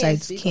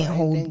websites can't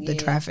hold the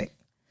traffic.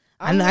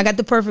 I know I got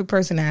the perfect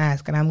person to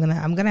ask, and I'm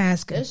gonna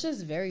ask her. It's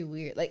just very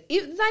weird. Like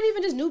it's not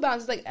even just New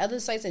Balance; it's like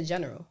other sites in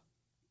general.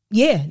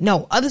 Yeah,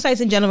 no, other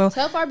sites in general.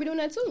 Telfar be doing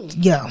that too.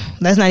 Yo,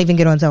 let's not even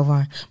get on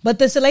Telfar. But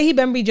the Salehi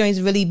Bembury joints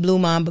really blew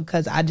mine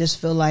because I just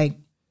feel like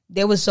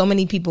there was so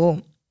many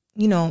people.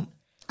 You know,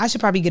 I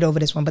should probably get over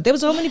this one, but there was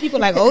so many people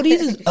like, "Oh,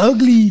 these is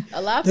ugly."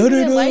 A lot of people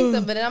didn't like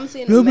them, but then I'm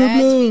seeing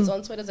mad tweets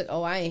on Twitter. It's like,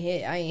 "Oh, I ain't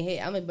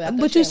hit." I'm like,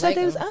 but you said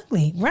they was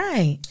ugly,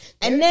 right?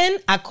 And then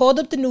I called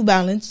up the New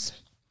Balance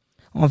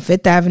on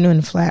 5th Avenue in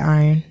the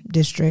Flatiron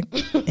District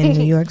in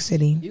New York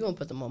City. You gonna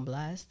put them on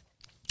blast?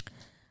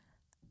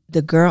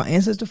 The girl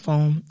answers the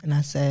phone, and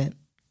I said,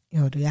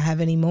 "Yo, do y'all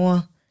have any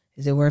more?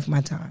 Is it worth my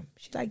time?"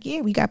 She's like,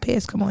 "Yeah, we got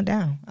pairs. Come on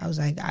down." I was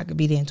like, "I could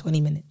be there in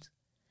 20 minutes."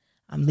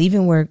 I'm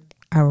leaving work.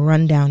 I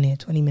run down there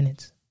 20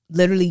 minutes.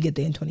 Literally get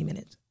there in 20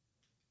 minutes.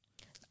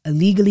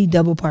 Illegally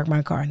double park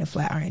my car in the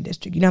Flatiron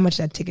District. You know how much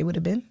that ticket would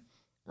have been?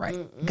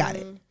 Right. Got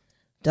it.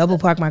 Double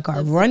park my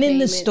car. Run in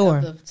the store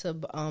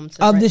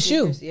of the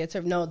shoe. Yeah,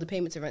 the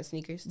payment to rent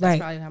sneakers. That's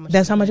right.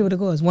 That's how much it would have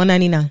cost.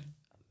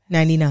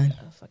 $199.99.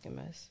 A fucking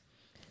mess.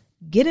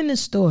 Get in the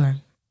store.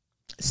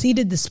 See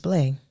the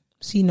display.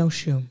 See no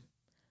shoe.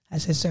 I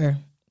said, "Sir,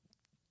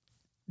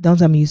 don't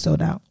tell me you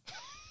sold out."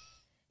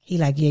 He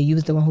like, "Yeah, you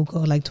was the one who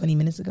called like 20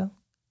 minutes ago?"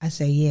 I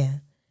said, "Yeah."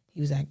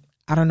 He was like,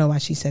 "I don't know why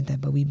she said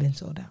that, but we've been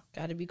sold out."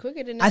 Gotta be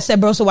quicker than that. I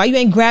said, "Bro, so why you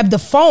ain't grabbed the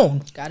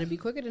phone?" Gotta be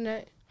quicker than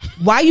that.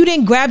 Why you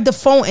didn't grab the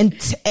phone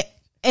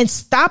and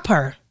stop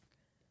her?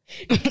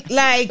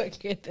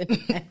 Like,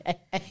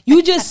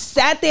 you just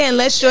sat there and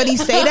let Shorty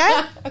say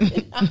that?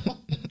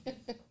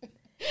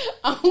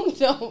 I don't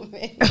know,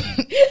 man.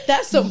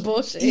 That's some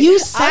bullshit. You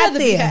sat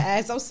there.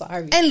 Ass. I'm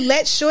sorry. And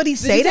let Shorty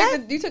say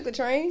that? You took the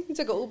train? You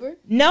took an Uber?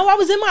 No, I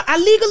was in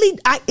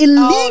I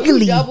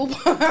illegally double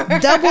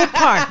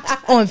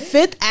parked on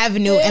 5th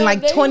Avenue and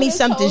like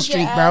 20-something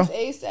street, bro.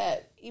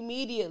 ASAP,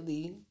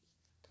 immediately.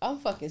 I'm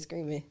fucking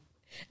screaming.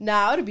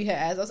 Nah, I would be her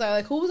ass. I was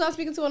like, who was I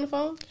speaking to on the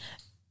phone?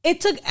 It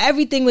took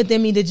everything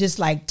within me to just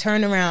like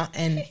turn around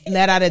and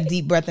let out a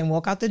deep breath and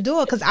walk out the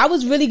door. Cause I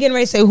was really getting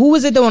ready to say, who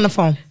was it on the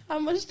phone? How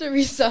much to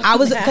resell?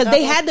 Cause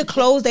they had the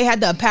clothes, they had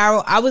the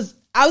apparel. I was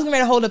getting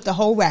ready to hold up the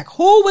whole rack.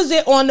 Who was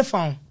it on the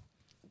phone?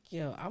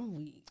 Yo, I'm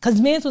weak.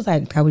 Cause Mance was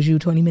like, "That was you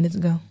 20 minutes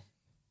ago."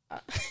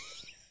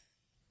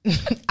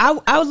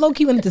 I was low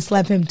key wanted to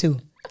slap him too.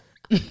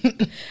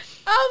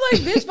 I was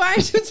like, bitch, why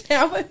didn't you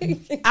tell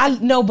me? I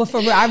know, but for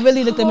real, I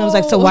really looked at him and was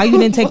like, so why you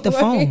didn't take the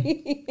phone?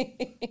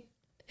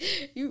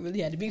 You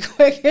really had to be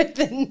quicker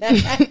than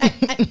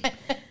that.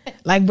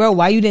 Like, bro,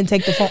 why you didn't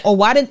take the phone? Or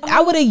why didn't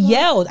I would have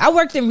yelled. I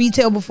worked in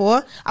retail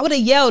before. I would have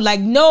yelled like,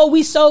 no,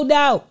 we sold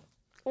out.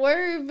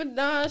 Word, but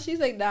nah, she's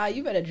like, nah,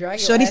 you better drag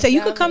your Shorty ass said, you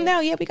down could come there.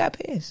 down. Yeah, we got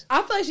pairs.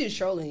 I feel like she was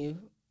trolling you.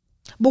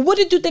 But what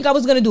did you think I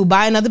was going to do?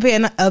 Buy another pair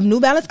of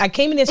New Balance? I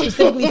came in there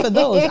specifically for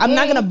those. I'm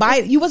not going to buy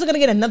it. You wasn't going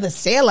to get another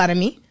sale out of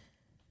me.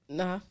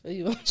 Nah, I feel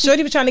you.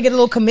 Shorty was trying to get a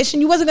little commission.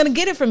 You wasn't going to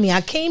get it from me.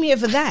 I came here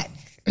for that.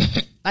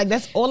 Like,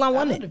 that's all I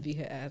wanted. I wanted to beat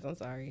her ass. I'm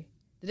sorry.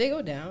 Did they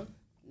go down?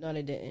 No,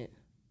 they didn't.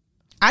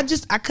 I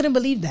couldn't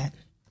believe that.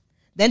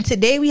 Then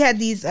today we had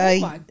these. Oh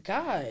my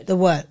God. The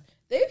what?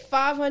 They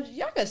 500.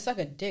 Y'all can suck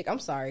a dick. I'm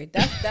sorry.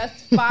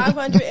 That's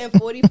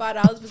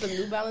 $545 for some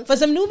New Balance. For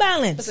some New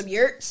Balance. For some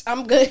yurts.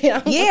 I'm good.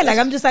 Yeah, like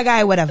I'm just like, all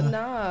right, whatever.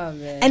 Nah,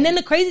 man. And then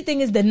the crazy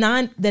thing is the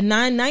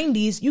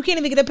 990s. You can't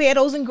even get a pair of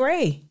those in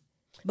gray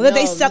because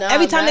they sell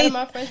every time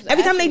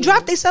they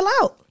drop, they sell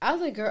out. I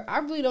was like, girl, I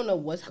really don't know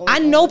what's going on. I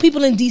know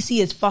people in DC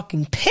is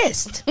fucking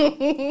pissed.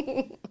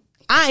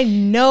 I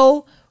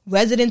know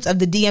residents of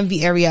the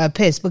DMV area are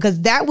pissed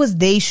because that was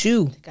their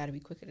shoe. They gotta be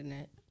quicker than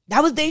that.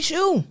 That was their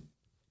shoe.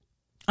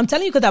 I'm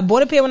telling you, because I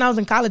bought a pair when I was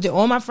in college, and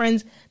all my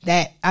friends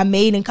that I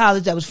made in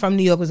college that was from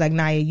New York was like,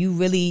 Naya, you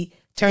really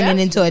turning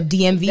into a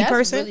DMV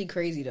person? That's really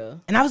crazy,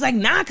 though. And I was like,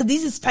 nah, because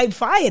these is type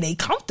fire. They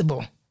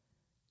comfortable.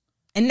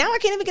 And now I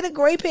can't even get a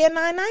gray pair of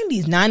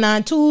 990s.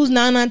 992s,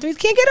 993s.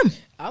 Can't get them.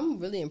 I'm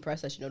really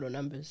impressed that you know the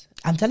numbers.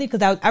 I'm telling you,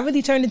 because I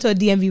really turned into a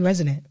DMV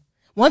resident.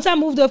 Once I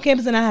moved off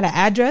campus and I had an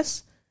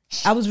address,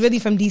 I was really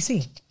from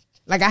DC.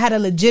 Like, I had a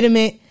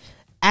legitimate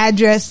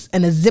address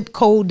and a zip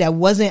code that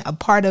wasn't a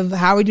part of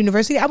Howard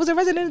University. I was a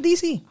resident of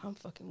DC. I'm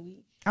fucking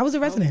weak. I was a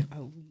resident.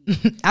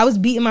 I was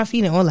beating my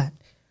feet and all that.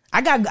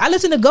 I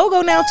listen to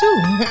Go-Go now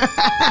too.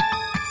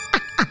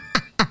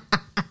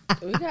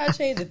 We gotta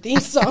change the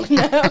theme song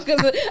now because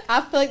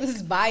I feel like this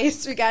is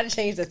biased. We gotta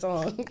change the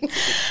song.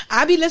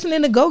 I be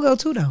listening to Go-Go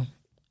too though.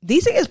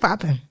 DC is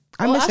popping.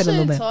 I miss it a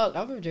little bit.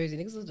 I'm from Jersey.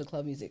 Niggas listen to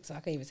club music, so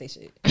I can't even say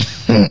shit.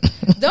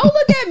 Don't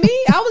look at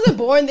me. I wasn't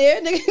born there.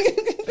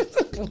 Nigga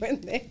wasn't born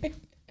there.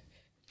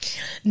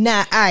 Nah,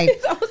 all right.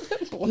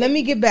 Let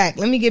me get back.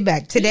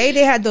 Today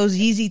they had those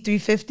Yeezy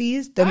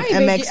 350s, the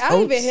MX I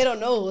didn't even hit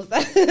on those.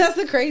 That's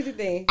the crazy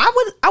thing.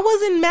 I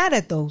wasn't mad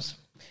at those.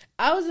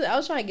 I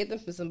was trying to get them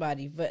for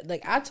somebody, but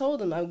like I told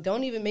them,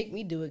 don't even make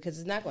me do it because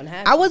it's not going to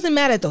happen. I wasn't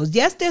mad at those.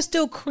 Yes, they're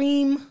still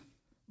cream,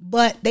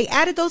 but they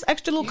added those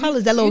extra little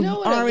colors, that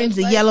little orange,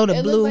 the yellow,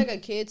 the blue. It looked like a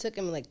kid took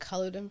them and like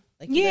colored them.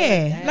 Like,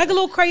 yeah, like a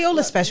little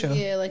Crayola special.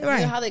 Yeah, like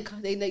right. You know how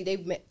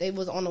they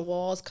was on the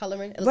walls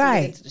coloring.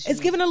 Right, it's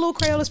giving a little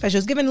Crayola special.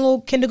 It's giving a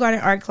little kindergarten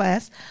art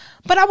class,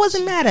 but I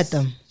wasn't mad at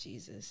them.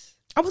 Jesus,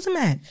 I wasn't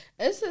mad.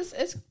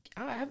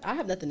 I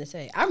have nothing to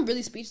say. I'm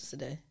really speechless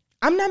today.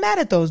 I'm not mad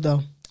at those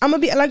though. I'm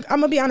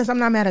gonna be honest. I'm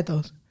not mad at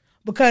those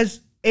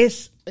because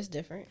it's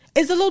different.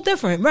 It's a little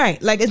different,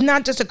 right? Like it's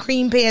not just a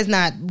cream pair. It's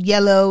not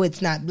yellow.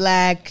 It's not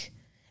black.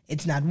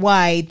 It's not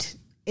white.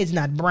 It's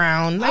not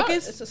brown. Like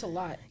it's just a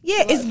lot.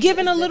 Yeah, it's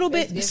giving a little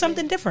bit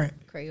something different.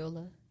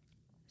 Crayola.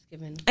 It's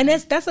giving, and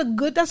that's a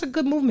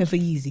good movement for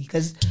Yeezy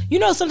because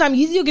sometimes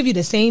Yeezy will give you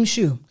the same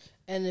shoe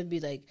and it'd be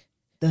like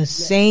the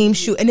same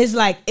shoe, and it's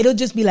like it'll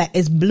just be like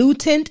it's blue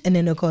tint, and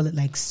then they'll call it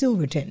like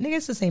silver tint. Nigga,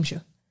 it's the same shoe.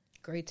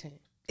 Gray tint.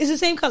 It's the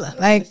same color.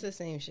 Like it's the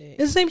same shit.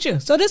 It's the same shoe.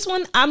 So this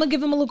one, I'm gonna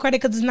give him a little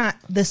credit because it's not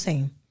the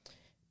same.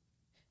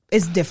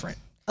 It's different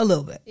a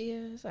little bit. Yeah,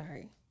 it's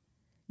alright.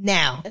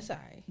 Now, it's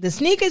alright. The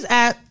sneakers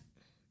app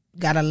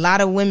got a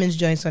lot of women's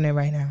joints on it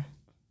right now.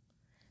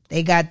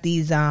 They got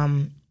these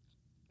the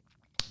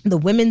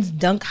women's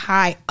Dunk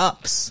High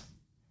Ups.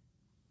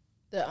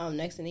 The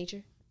Next to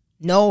Nature.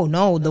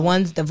 No, the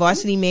ones, the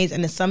Varsity Maids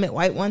and the Summit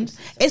White ones.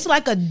 It's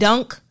like a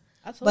dunk,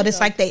 but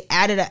it's like they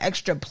added an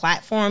extra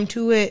platform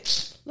to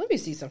it. Let me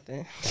see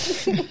something.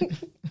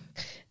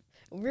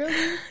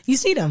 Really? You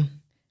see them?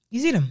 Oh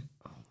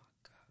my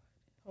God!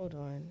 Hold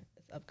on,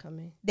 it's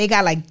upcoming. They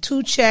got like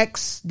 2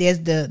 checks. There's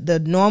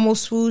the normal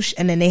swoosh,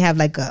 and then they have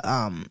like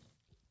a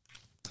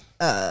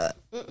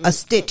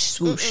stitch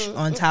swoosh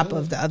on top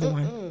of the other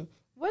one.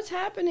 What's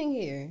happening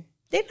here?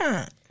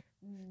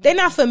 They're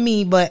not for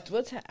me, but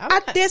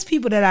there's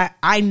people that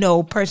I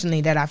know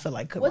personally that I feel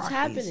like could. What's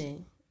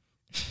happening?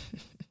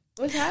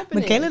 What's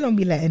happening? Michaela don't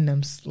be letting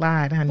them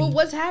slide, honey. But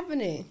what's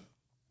happening?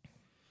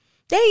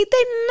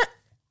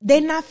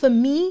 They're not for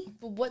me.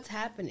 But what's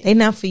happening? They're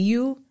not for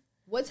you.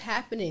 What's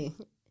happening?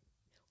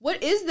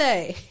 What is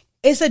that?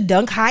 It's a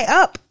Dunk High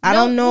Up. I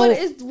don't know.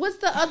 What's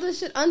the other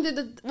shit under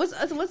the what's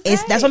that?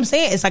 That's what I'm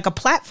saying. It's like a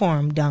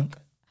platform dunk.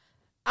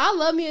 I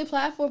love me a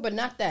platform, but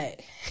not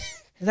that.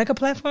 It's like a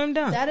platform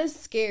dunk. That is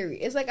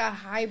scary. It's like a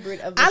hybrid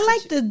of. I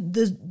like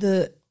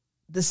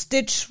the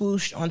stitch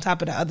swoosh on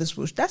top of the other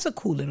swoosh. That's a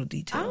cool little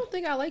detail. I don't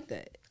think I like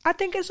that. I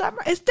think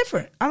it's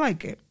different. I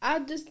like it. I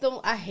just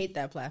don't. I hate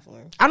that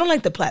platform. I don't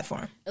like the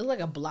platform. It's like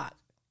a block.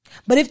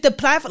 But if the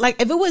platform,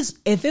 like if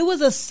it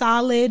was a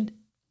solid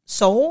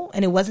sole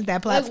and it wasn't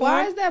that platform,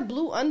 like why is that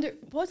blue under?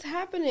 What's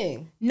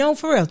happening? No,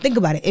 for real. Think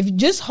about it. If you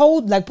just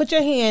hold, like, put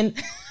your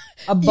hand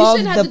above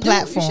the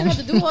platform. You shouldn't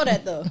have to do all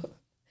that though.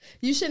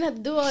 You shouldn't have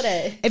to do all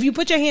that. If you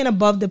put your hand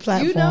above the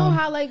platform, you know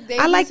how like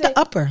I like the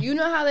upper. You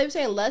know how they were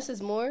saying less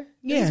is more.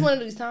 Yeah, this is one of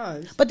these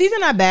times. But these are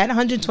not bad.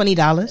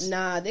 $120.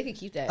 Nah, they could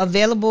keep that.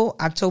 Available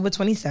October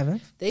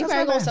 27th. They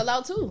probably gonna sell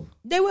out too.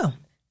 They will.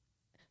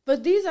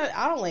 But these are,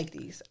 I don't like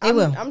these.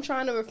 I'm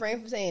trying to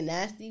refrain from saying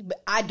nasty,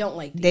 but I don't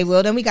like these. They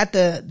will. Then we got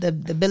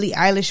the Billie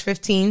Eilish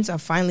 15s are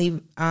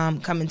finally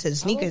coming to the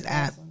sneakers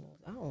app.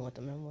 I don't want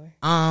them anymore.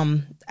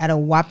 At a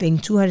whopping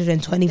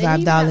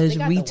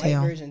 $225 retail. The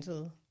white version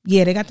too.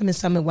 Yeah, they got them in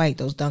Summit White,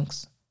 those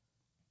dunks.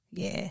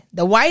 Yeah.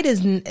 The white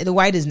is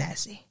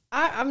nasty.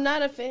 I'm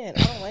not a fan.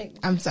 I don't like.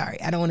 I'm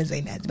sorry. I don't want to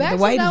say nasty. Back but the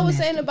to white what I was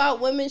nasty. saying about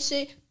women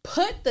shit.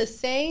 Put the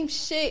same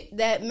shit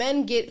that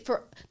men get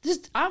for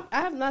just.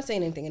 I'm not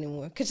saying anything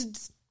anymore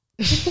because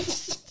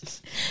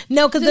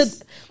no,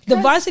 because the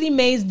Varsity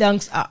Maze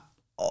dunks are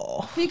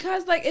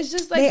because like it's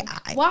just like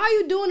why are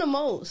you doing the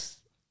most?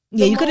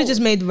 Yeah, you could have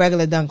just made the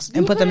regular dunks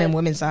and put them in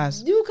women's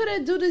size. You could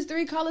have do these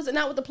 3 colors and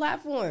not with the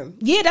platform.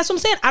 Yeah, that's what I'm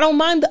saying. I don't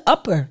mind the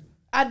upper.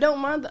 I don't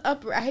mind the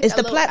upper. I hate it's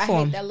that the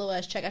platform. I hate that little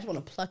ass check. I just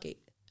want to pluck it.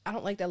 I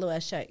don't like that little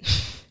ass check.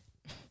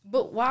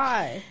 But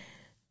why?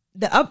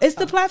 It's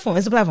the platform.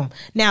 It's the platform.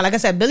 Now, like I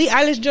said, Billie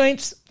Eilish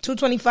joints,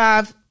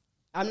 $225.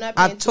 I'm not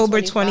paying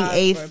October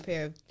 28th, for a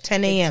pair of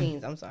 10 a.m.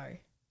 15s, I'm sorry.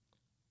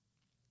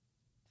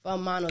 For a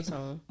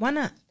monotone. Why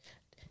not?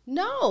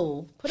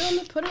 No, put it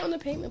on the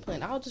payment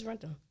plan. I'll just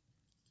rent them.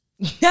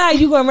 Nah,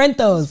 you gonna rent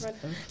those?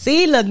 Rent them.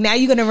 See, look, now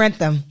you gonna rent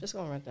them. Just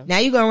gonna rent them. Now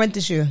you gonna rent the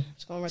shoe.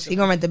 Just gonna rent. So you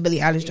gonna rent the Billie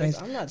Eilish joints.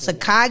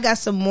 Sakai got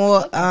some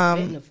more.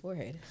 In the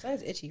forehead.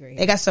 Sounds itchy right here.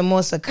 They got some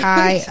more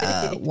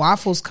Sakai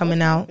waffles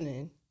coming out.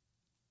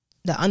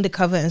 The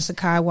undercover and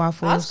Sakai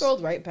waffles. I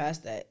scrolled right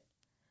past that.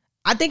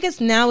 I think it's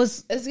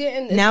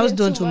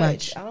doing too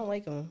much. I don't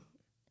like them.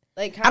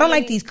 Like I don't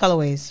like these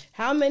colorways.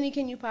 How many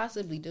can you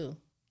possibly do?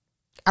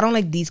 I don't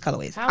like these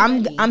colorways.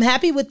 I'm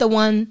happy with the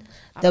one,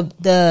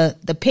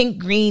 the pink,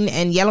 green,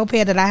 and yellow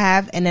pair that I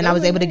have, and then I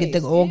was able to get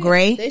the all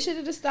gray. They should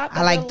have just stopped.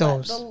 I like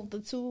those. The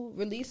 2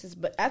 releases,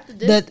 but after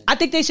this, I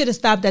think they should have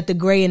stopped at the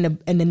gray and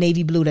the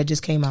navy blue that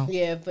just came out.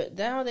 Yeah, but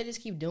now they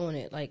just keep doing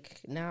it.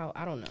 Like now,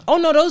 I don't know. Oh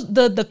no, those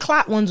the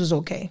clot ones was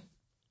okay.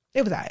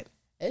 It was alright.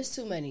 It's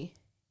too many.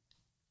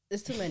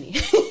 It's too many.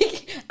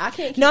 I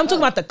can't. No, I'm talking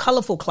about the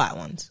colorful clot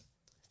ones.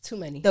 Too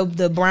many.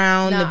 The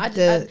brown,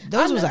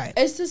 those was alright.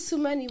 It's just too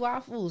many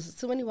waffles.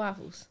 Too many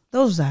waffles.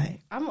 Those was alright.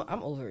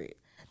 I'm over it.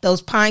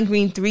 Those pine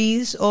green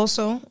 3s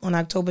also on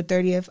October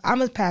 30th. I'm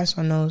gonna pass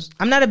on those.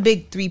 I'm not a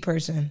big 3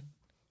 person.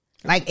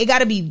 Like it got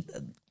to be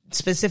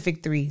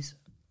specific 3s.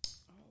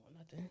 I don't want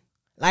nothing.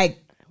 Like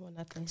I want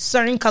nothing.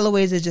 Certain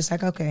colorways is just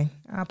like okay,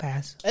 I'll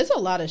pass. It's a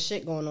lot of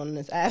shit going on in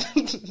this app.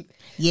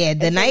 Yeah,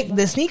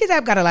 the sneakers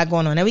app got a lot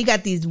going on. And we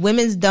got these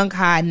women's Dunk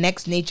High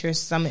Next Nature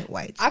Summit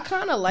whites. I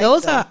kind of like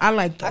those. Them. I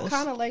like those. I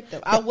kind of like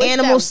them.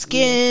 Animal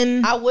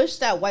skin. I wish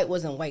that white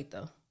wasn't white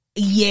though.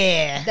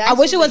 Yeah, I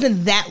wish it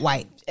wasn't that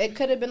white. It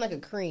could have been like a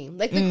cream,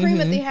 like the cream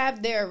that they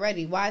have there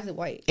already. Why is it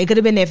white? It could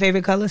have been their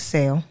favorite color,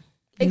 sail.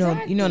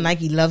 Exactly. You know,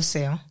 Nike loves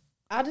sail.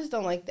 I just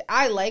don't like that.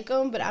 I like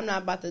them, but I'm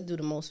not about to do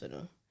the most for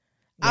them.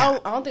 Yeah.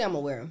 I don't think I'm gonna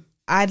wear them.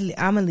 I'm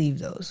gonna leave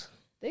those.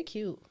 They're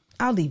cute.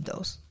 I'll leave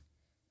those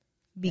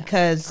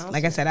because,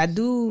 like I said, I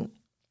do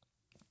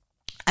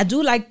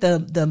like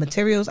the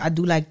materials. I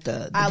do like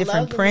the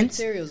different prints.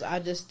 Materials. I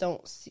just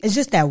don't. It's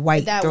just that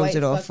white throws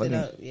it off for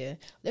me. Yeah,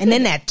 and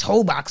then that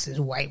toe box is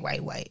white.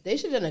 They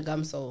should have done a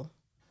gum sole.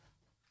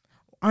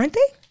 Aren't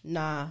they?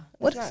 Nah.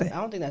 What is it? I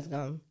don't think that's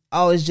gum.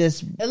 Oh, it's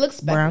just. It looks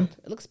speckled. Brown.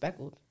 It looks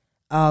speckled.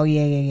 Oh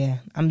yeah.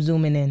 I'm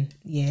zooming in.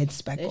 Yeah, it's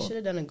speckled. They should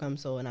have done a gum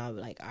sole, and I would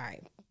be like, all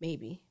right,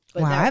 maybe.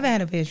 But I haven't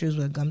had a pair of shoes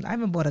with gums. I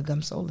haven't bought a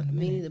gum sole in a minute.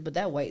 Me neither, but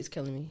that white is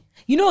killing me.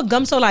 You know what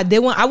gum sole I did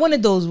want? I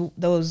wanted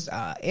those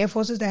Air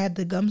Forces that had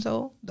the gum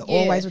sole,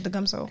 all whites with the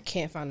gum sole. I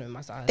can't find them in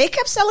my size. They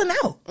kept selling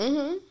out.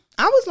 Mm-hmm.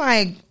 I was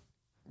like,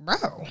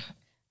 bro,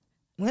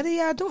 what are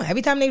y'all doing?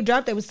 Every time they would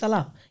drop, they would sell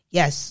out.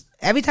 Yes,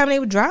 every time they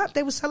would drop,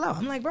 they would sell out.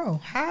 I'm like, bro,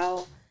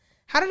 how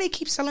do they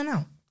keep selling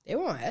out? They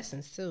were on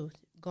Essence too.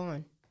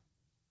 Gone.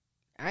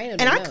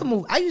 I could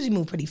move. I usually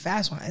move pretty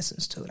fast on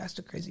Essence too. That's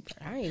the crazy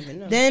part. I didn't even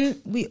know.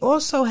 Then we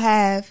also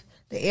have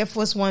the Air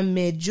Force One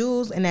Mid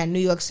Jewels and that New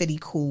York City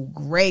Cool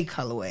Gray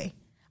colorway.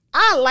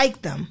 I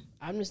like them.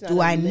 I'm just not.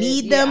 Do I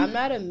need them? I'm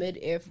not a mid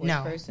Air Force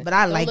person. But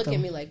I like them. Don't look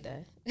at me like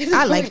that.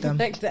 I like them.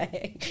 Like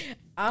that.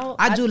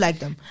 I do like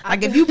them.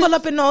 Like if you pull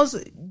up in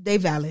those, they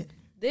valid.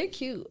 They're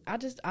cute. I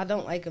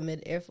don't like a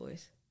mid Air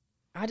Force.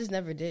 I just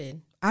never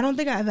did. I don't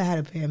think I ever had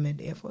a pair of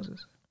mid Air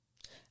Forces.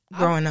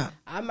 Growing up,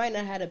 I might not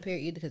have had a pair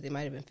either because they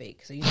might have been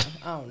fake. So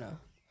I don't know.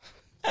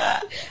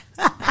 I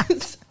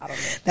don't know.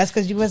 That's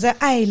because you was an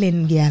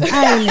island girl.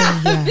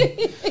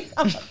 I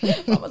was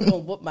gonna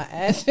whoop my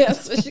ass.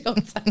 That's what she gonna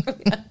tell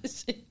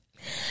me.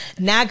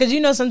 Nah,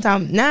 because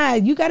sometimes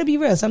you got to be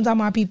real. Sometimes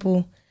our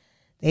people,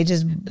 They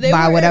just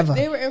buy whatever.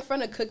 They were in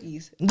front of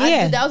Cookies.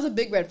 Yeah. That was a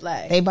big red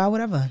flag. They buy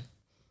whatever.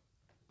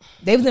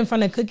 They was in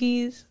front of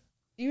Cookies.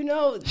 You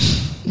know,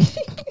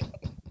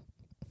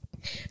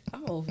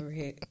 I'm over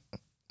it.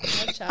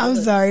 I'm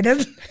sorry.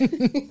 That's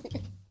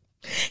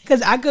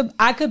because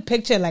I could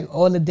picture like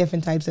all the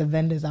different types of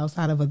vendors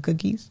outside of a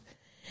Cookies.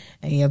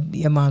 And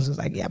your mom's was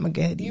like, yeah, I'm going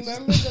to get these.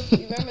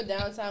 You remember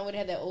downtown where they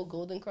had that old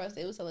Golden Crust?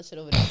 They was selling shit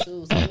over there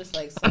too. So I'm just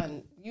like,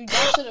 son, y'all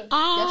should have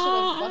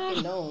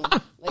fucking known.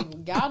 Like,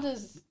 y'all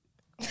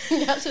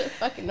should have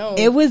fucking known.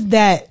 It was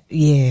that,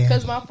 yeah.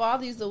 Because my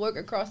father used to work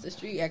across the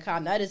street at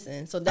Con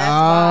Edison. So that's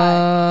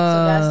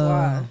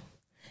why.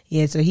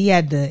 Yeah, so he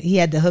had the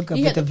hookup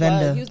with the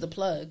vendor. He was the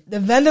plug. The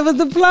vendor was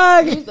the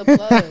plug. He was the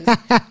plug.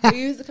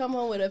 He used to come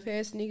home with a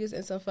pair of sneakers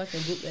and some fucking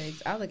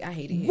bootlegs. I was like, I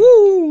hated him.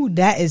 Woo,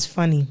 that is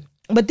funny.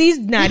 But these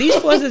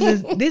forces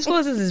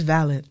is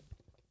valid.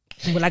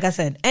 But like I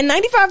said, and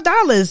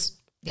 $95,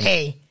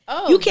 hey,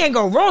 you can't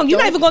go wrong. You're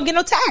not even gonna get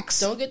no tax.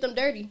 Don't get them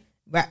dirty.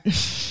 Right.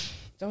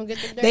 Don't get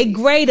them dirty. They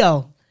gray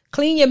though.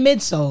 Clean your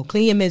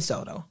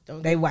midsole though.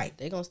 They white.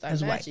 They gonna start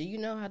matching. You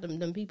know how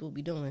them people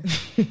be doing.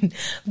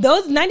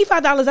 Those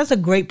 $95, that's a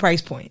great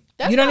price point.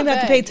 You don't even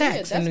have to pay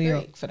tax in New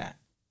York for that.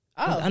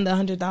 Oh, it's under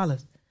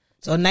 $100.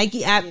 So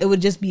Nike app, it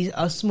would just be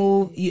a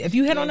smooth. If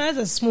you hit on that, it's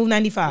a smooth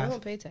 $95. You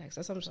don't pay tax.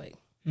 That's what I'm saying.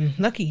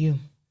 Lucky you.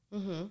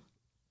 Mm-hmm.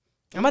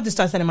 I'm about to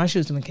start sending my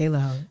shoes to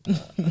Michaela. No.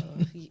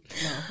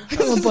 I'm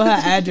gonna put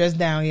her address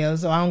down, yo,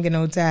 so I don't get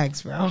no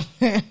tax, bro.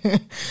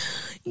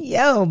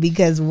 Yo,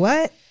 because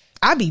what?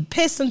 I be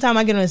pissed sometimes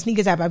I get on a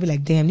sneakers app. I be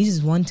like, damn, these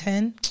is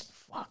 $110.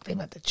 Fuck, they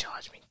about to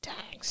charge me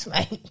tax.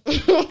 Like,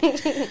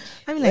 I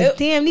be like,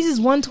 damn, these is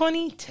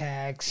 $120.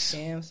 Tax.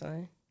 Damn,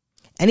 son.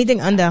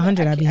 Anything under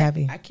 $100, I'd be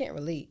happy. I can't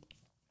relate.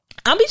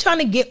 I'll be trying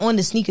to get on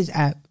the sneakers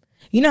app.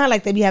 You know how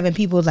like they be having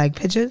people like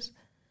pictures?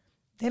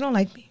 They don't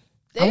like me.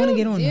 I want to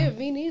get on there.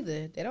 Me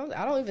neither. They don't.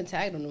 I don't even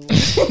tag them no more.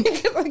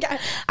 Like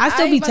I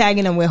still be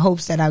tagging them with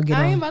hopes that I'll get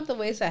on. I ain't about to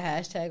waste a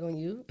hashtag on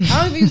you.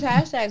 I don't even use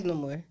hashtags no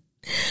more.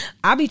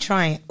 I'll be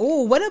trying.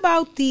 Oh, what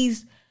about the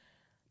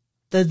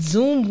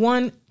Zoom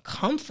One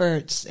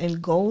Comforts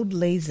in gold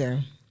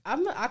laser?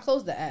 I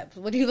closed the app.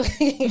 What do you like?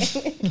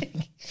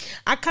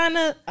 I'm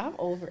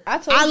over.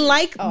 I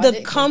like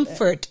the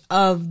comfort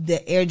of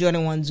the Air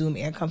Jordan 1 Zoom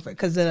Air Comfort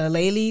because the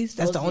Lalies,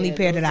 that's the only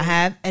pair that I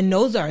have, and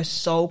those are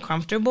so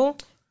comfortable.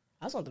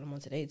 I was on them on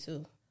today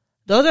too.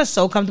 Those are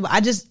so comfortable.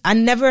 I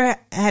never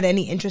had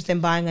any interest in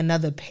buying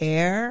another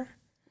pair.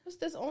 What's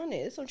this on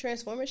it? Is some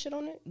Transformer shit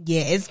on it?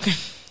 Yeah,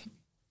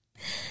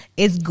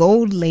 it's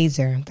gold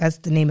laser. That's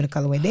the name of the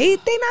colorway. They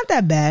not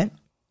that bad.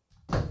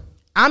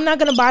 I'm not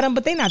gonna buy them,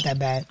 but they not that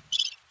bad.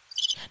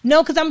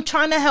 No, because I'm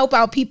trying to help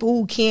out people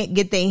who can't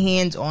get their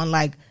hands on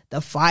like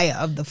the fire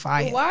of the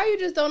fire. Well, why are you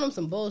just throwing them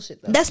some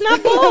bullshit though? That's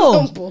not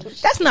bull.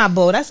 That's not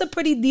bull. That's a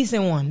pretty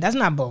decent one. That's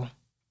not bull.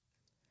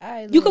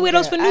 You can wear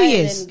those for New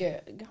Year's. I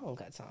don't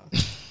got time.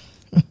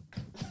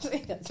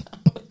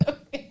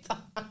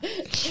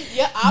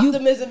 Your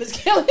optimism is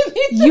killing me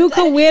today. You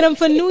can wear them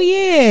for New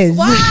Year's.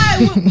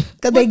 Why?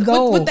 Because they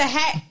go with the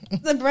hat,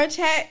 the brunch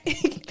hat.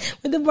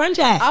 With the brunch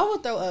hat, I will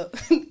throw up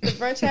the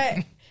brunch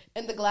hat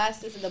and the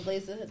glasses and the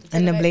blazer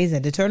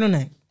the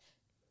turtleneck,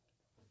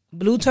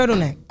 blue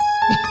turtleneck.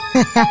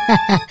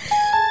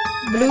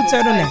 Blue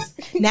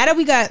turtleneck. Now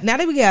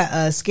that we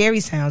got scary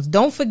sounds,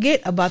 don't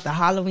forget about the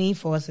Halloween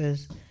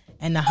forces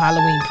and the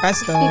Halloween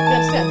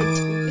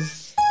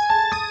Prestos.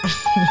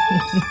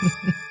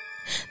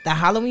 The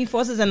Halloween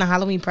forces and the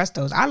Halloween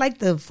Prestos. I like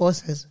the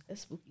forces.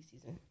 It's spooky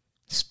season.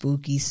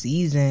 Spooky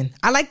season.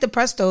 I like the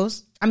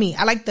Prestos.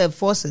 I like the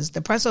forces.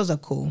 The Prestos are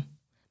cool,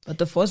 but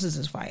the forces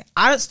is fire.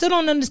 I still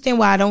don't understand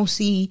why I don't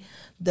see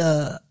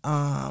the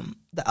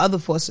other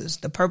forces,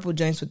 the purple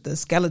joints with the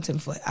skeleton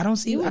foot. I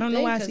don't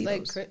know why I see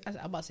those. I'm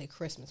about to say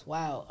Christmas.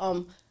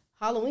 Wow.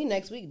 Halloween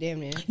next week, damn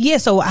near. Yeah,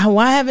 so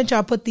why haven't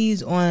y'all put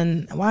these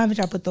on? Why haven't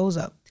y'all put those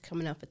up? It's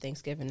coming up for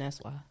Thanksgiving, that's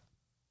why.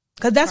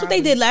 Because that's what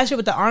they did last year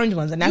with the orange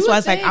ones. And that's why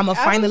it's like, I'm going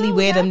to finally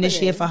wear them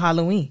this year for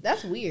Halloween.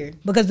 That's weird.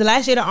 Because the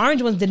last year, the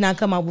orange ones did not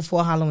come out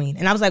before Halloween.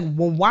 And I was like,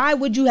 well, why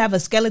would you have a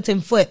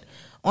skeleton foot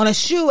on a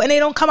shoe and they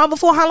don't come out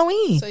before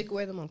Halloween? So you can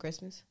wear them on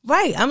Christmas?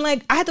 Right. I'm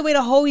like, I had to wait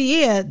a whole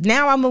year.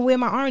 Now I'm going to wear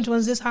my orange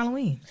ones this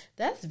Halloween.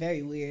 That's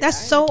very weird. That's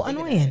so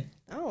annoying.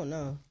 I don't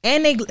know.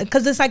 And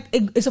because it's like,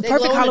 it's a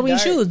perfect Halloween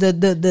shoe.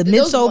 The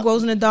midsole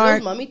glows in the dark.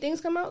 Those mummy things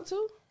come out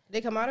too?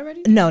 They come out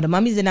already? No, the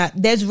mummies did not.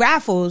 There's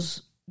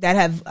raffles that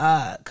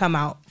have come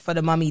out for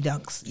the mummy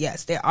dunks.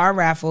 Yes, there are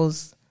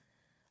raffles.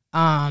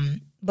 But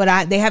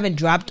they haven't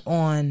dropped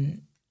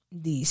on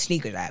the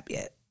sneakers app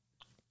yet.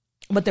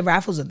 But the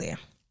raffles are there.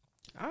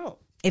 Oh.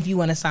 If you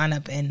want to sign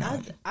up and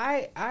I'm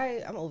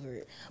over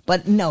it.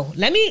 But no,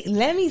 let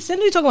me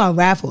since we talking about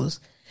raffles,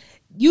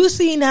 you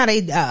seen how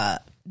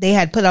they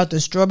had put out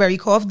the strawberry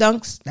cough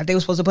dunks that they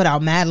were supposed to put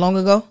out mad long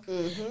ago?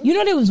 Mm-hmm. You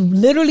know there was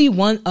literally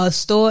a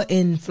store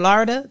in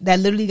Florida that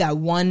literally got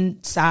one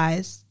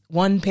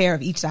pair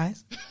of each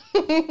size.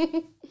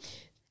 And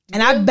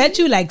I bet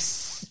you like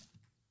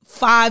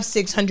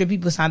 500-600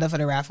 people signed up for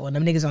the raffle and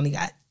them niggas only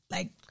got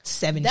like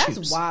 7 shoes.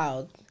 That's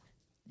wild.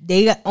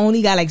 They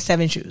only got like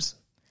 7 shoes.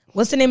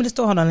 What's the name of the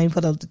store? Hold on, let me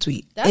put up the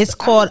tweet. It's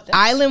called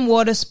Island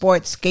Water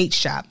Sports Skate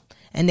Shop,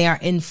 and they are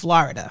in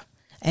Florida.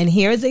 And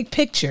here's a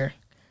picture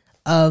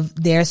of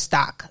their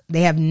stock.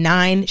 They have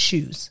 9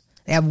 shoes.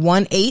 They have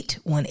 1 8,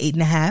 1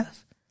 8.5,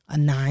 a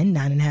 9,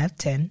 9.5,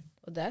 10.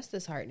 Well, that's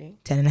disheartening.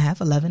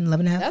 10.5, 11,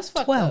 11.5, that's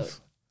 12. Fucked up.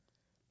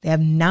 They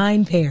have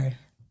 9 pair.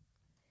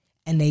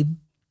 And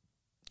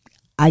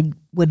I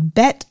would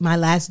bet my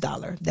last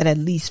dollar that at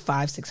least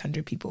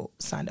 500-600 people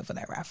signed up for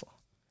that raffle.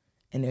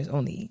 And there's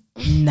only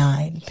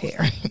 9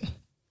 pair.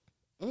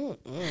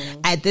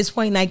 At this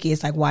point, Nike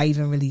is like, why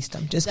even release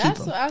them? Just keep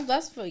them.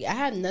 I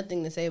had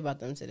nothing to say about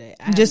them today.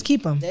 Just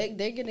keep them. They're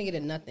gonna get a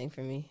nothing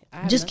from me.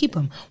 Just keep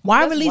them.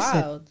 Why release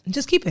it?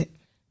 Just keep it.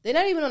 They're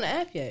not even on the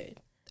app yet.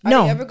 Are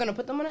no. they ever gonna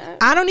put them on the app?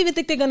 I don't even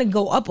think they're gonna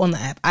go up on the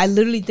app. I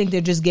literally think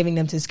they're just giving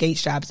them to skate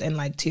shops and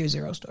like tier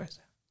 0 stores.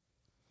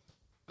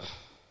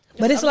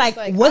 But it's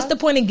like what's the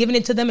point in giving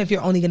it to them if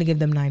you're only gonna give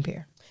them 9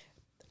 pair?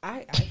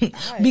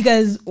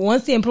 Because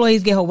once the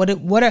employees get home,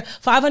 what are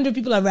 500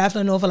 people are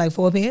raffling off for like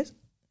 4 pairs?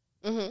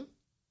 You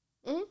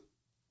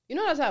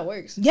know that's how it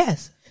works.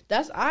 Yes.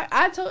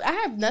 I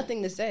have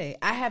nothing to say.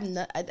 I have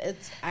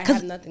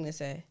nothing to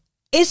say.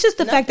 It's just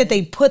the fact that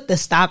they put the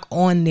stock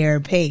on their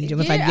page. It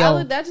was like,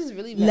 yo, that's just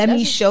really let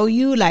me show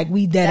you, like,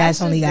 we dead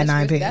ass only got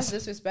 9 pairs. That's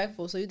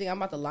disrespectful. So you think I'm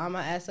about to line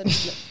my ass up?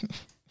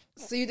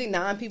 So you think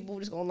 9 people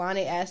just gonna line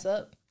their ass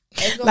up?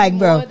 It's gonna like, be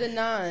bro, more than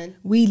 9.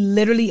 We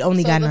literally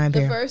only got 9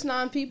 pairs. The first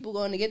 9 people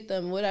going to get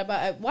them. What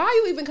about? Why are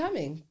you even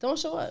coming? Don't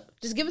show up.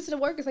 Just give it to the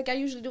workers like I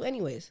usually do,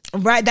 anyways.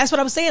 Right. That's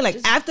what I'm saying. Like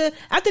after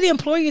the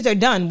employees are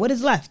done, what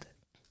is left?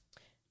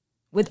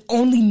 With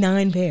only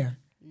 9 pair.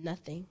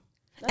 Nothing.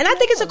 And I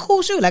think it's a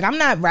cool shoe. Like, I'm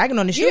not ragging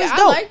on the shoe. It's dope.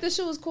 I like the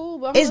shoe. It's cool.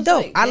 But it's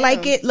dope. I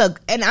like it.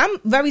 Look, and I'm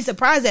very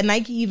surprised that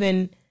Nike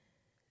even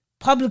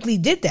publicly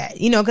did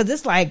that. You know, because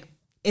it's like,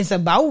 it's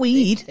about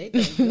weed. They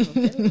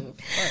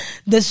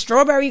the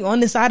strawberry on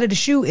the side of the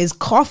shoe is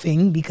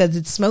coughing because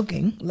it's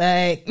smoking.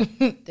 Like,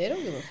 they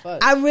don't give a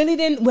fuck. I really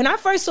didn't. When I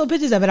first saw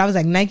pictures of it, I was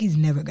like, Nike's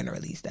never going to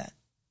release that.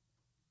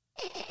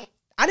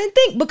 I didn't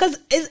think because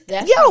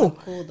that's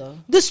cool though.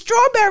 The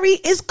strawberry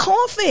is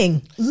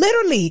coughing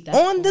literally that's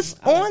on cool. This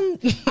on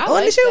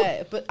on the shoe.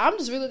 That, but I'm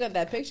just really looking at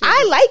that picture.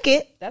 I like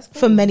it. That's cool.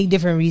 For many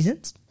different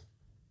reasons.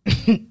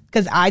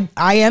 Because I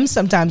am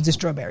sometimes the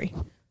strawberry.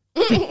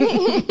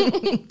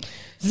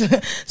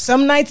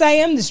 Some nights I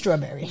am the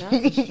strawberry. Not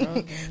the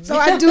strawberry. So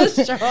I do.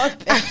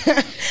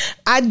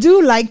 I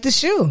do like the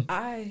shoe.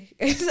 I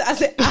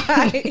said.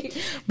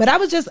 But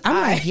I'm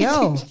like,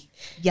 yo.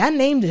 Y'all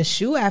named a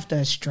shoe after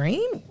a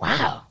strain?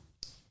 Wow.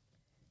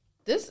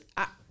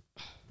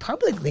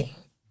 Publicly.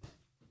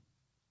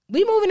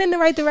 We moving in the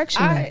right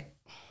direction. I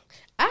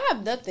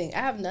have nothing. I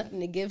have nothing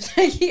to give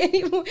Nike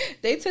anymore.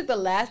 They took the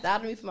last out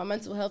of me for my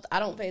mental health.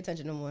 I don't pay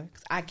attention no more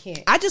because I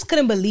can't. I just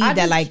couldn't believe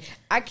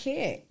I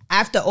can't.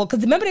 After all,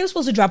 because remember they were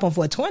supposed to drop on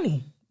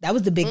 420. That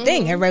was the big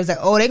thing. Everybody was like,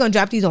 oh, they're going to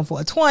drop these on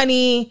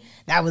 420.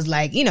 That was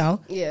like, you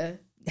know. Yeah.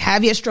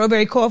 Have your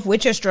strawberry cough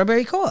with your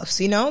strawberry coughs,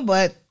 you know,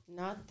 but.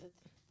 Not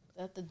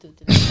the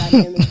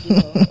dynamic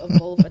duo of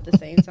both at the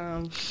same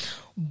time.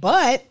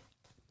 But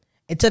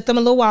it took them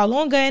a little while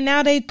longer, and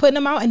now they putting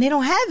them out, and they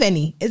don't have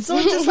any. It's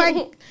just like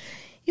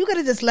you could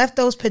have just left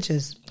those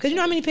pictures because you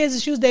know how many pairs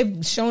of shoes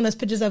they've shown us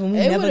pictures of, and we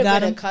never got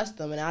them. A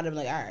custom, and I'd have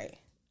been like, all right,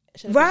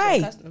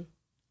 right, custom.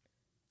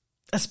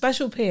 A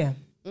special pair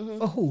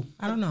for who?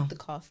 I don't know. The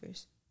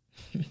coffers.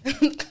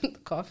 The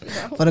coffers.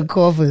 For the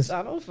coffers.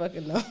 I don't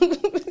fucking know.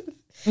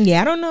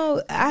 Yeah, I don't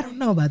know. I don't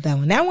know about that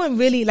one. That one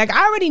really, like,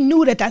 I already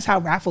knew that's how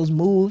raffles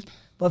moved.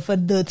 But for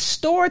the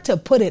store to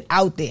put it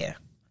out there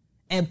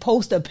and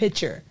post a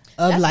picture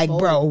of that's like, bold.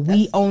 Bro,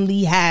 we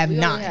only have 9.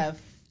 We only have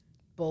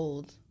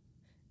bold.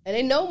 And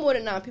they know more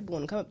than 9 people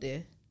want to come up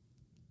there.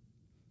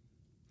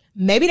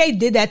 Maybe they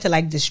did that to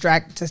like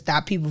distract, to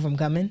stop people from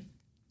coming.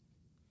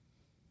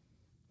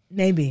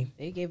 Maybe.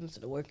 They gave them to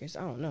the workers.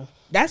 I don't know.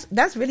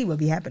 That's really what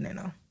be happening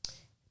though.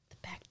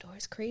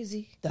 It's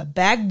crazy. The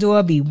back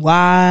door be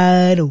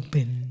wide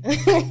open.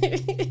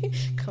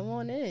 Come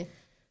on in.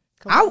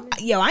 I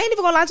ain't even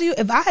gonna lie to you.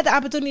 If I had the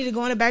opportunity to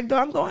go in the back door,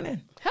 I'm going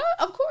in. Hell,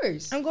 of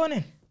course. I'm going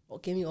in. Well,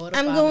 give me all the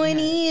I'm going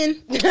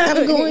in.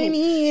 I'm going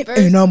in.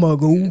 First, and I'm gonna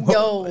go.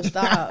 Yo,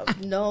 stop.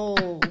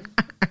 No.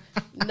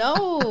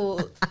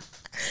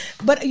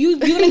 But you're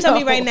gonna tell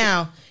me right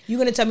now. You're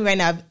gonna tell me right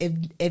now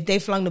if they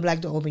flung the black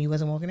door open, you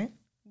wasn't walking in?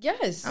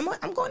 Yes. I'm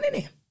going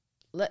in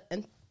there.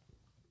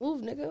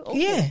 Move, nigga. Open.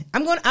 Yeah,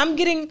 I'm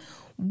getting.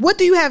 What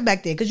do you have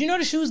back there? Because you know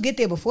the shoes get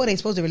there before they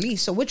supposed to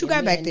release. So what you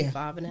got back there?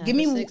 5.5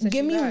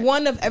 give me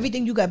one of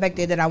everything you got back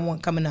there that I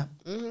want coming up.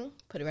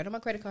 Put it right on my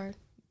credit card.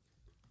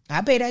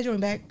 I pay that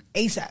joint back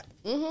ASAP.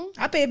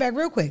 I pay it back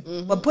real quick.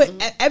 But put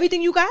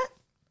everything you got.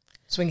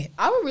 Swing it.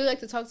 I would really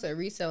like to talk to a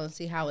resale and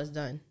see how it's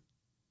done.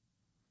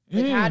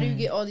 Like, how do you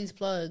get all these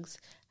plugs?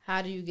 How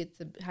you get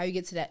to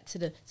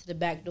the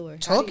back door?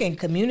 Talking,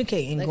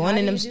 communicating, like, going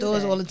in them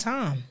stores all the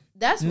time.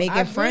 That's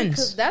making friends.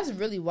 Cause that's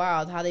really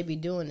wild how they be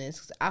doing this.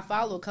 Cause I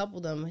follow a couple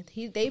of them.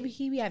 He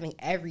be having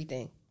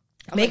everything.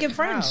 Making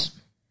friends.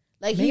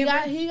 Like he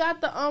got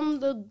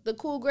the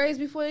cool grades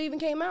before they even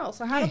came out.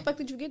 So how the fuck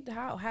did you get the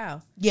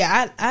how?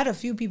 Yeah, I had a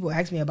few people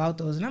ask me about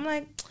those, and I'm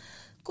like,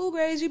 cool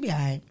grades, you be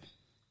alright.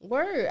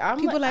 Word.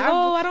 People like,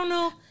 I don't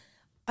know.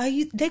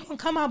 They gonna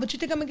come out, but you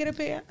think I'm gonna get a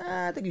pair?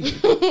 I think you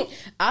should.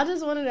 I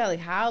just wondered that, like,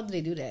 how do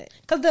they do that?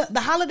 Because the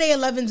holiday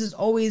 11s is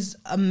always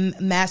a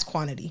mass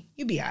quantity.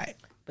 You be alright.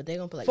 But they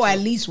gonna put like for 12,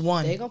 at least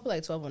one. They gonna put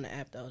like 12 on the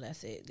app though.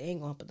 That's it. They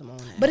ain't gonna put them on.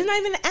 But it's not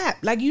even the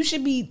app. Like you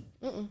should be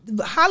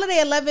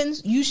holiday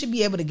 11s. You should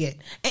be able to get,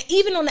 and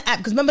even on the app.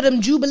 Because remember them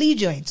Jubilee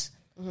joints.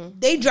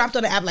 They dropped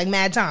on the app like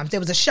mad times. There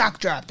was a shock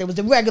drop. There was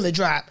a regular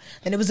drop.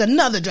 Then there was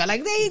another drop.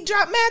 Like they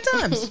dropped mad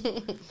times.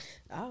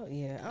 Oh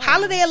yeah.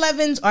 Holiday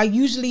 11s are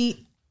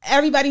usually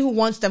everybody who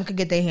wants them could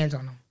get their hands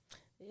on them.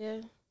 Yeah.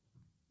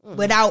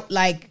 Without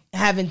like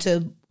having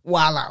to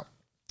wall out.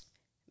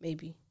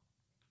 Maybe.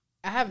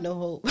 I have no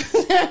hope.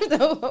 I have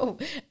no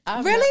hope.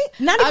 Really?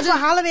 Not even for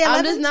holiday 11s?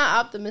 I'm just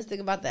not optimistic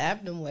about the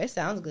app no more. It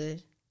sounds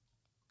good.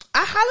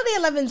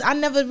 Holiday 11s, I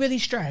never really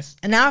stress.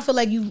 And now I feel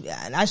like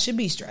I should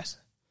be stressed.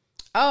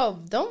 Oh,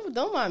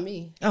 don't mind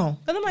me. Oh,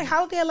 because I'm like,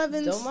 holiday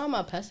 11s. Don't mind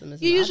my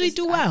pessimism. You usually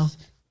do well.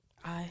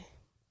 I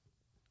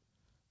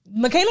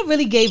Michaela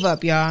really gave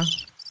up, y'all.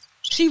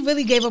 She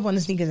really gave up on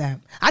the sneakers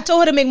app. I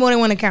told her to make more than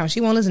one account. She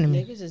won't listen to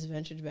me. Niggas just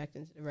ventured back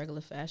into the regular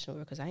fashion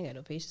world because I ain't got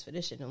no patience for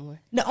this shit no more.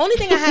 The only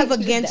thing I have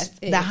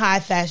against the high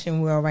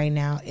fashion world right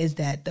now is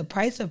that the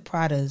price of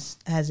Pradas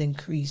has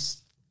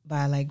increased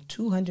by like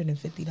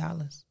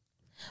 $250.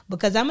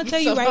 Because I'm going to tell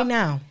you right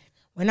now,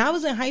 when I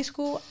was in high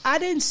school, I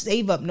didn't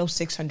save up no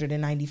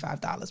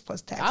 $695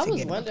 plus tax. I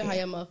was wondering how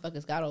y'all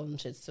motherfuckers got all them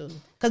shits too.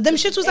 Because them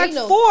shits was like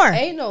 $4.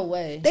 Ain't no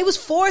way. They was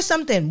 $4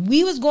 something.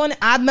 We was going,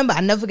 I remember, I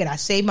never forget, I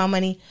saved my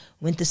money,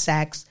 went to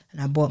Saks, and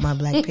I bought my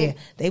black pair.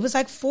 They was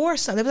like $4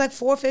 something. They was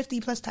like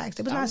 $450 plus tax.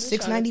 It was not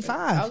 $695.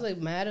 I was like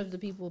mad if the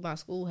people in my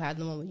school had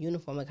them on a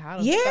uniform. Like,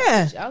 how the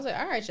fuck? I was like,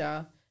 all right,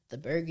 y'all. The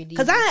burgundy.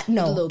 Because the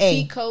little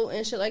pea coat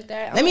and shit like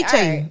that. Let me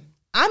tell you,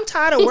 I'm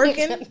tired of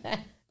working.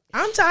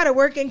 I'm tired of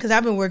working because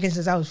I've been working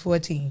since I was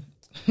 14.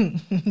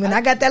 When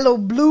I got that little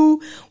blue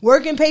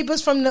working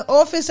papers from the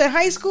office at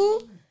high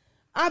school,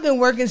 I've been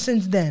working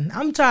since then.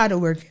 I'm tired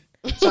of working.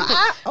 So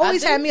I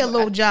always had me a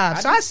little job.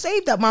 So I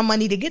saved up my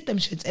money to get them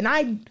shits. And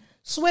I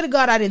swear to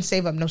God, I didn't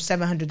save up no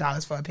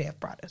 $700 for a pair of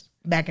Pradas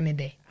back in the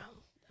day.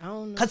 I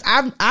don't know. Because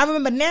I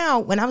remember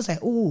now when I was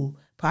like, ooh,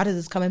 Pradas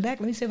is coming back.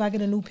 Let me see if I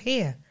get a new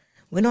pair.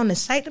 Went on the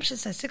site, them shit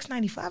said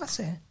 $695. I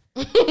said,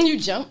 you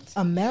jumped.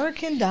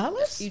 American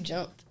dollars? You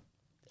jumped.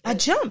 I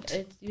jumped.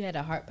 You had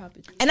a heart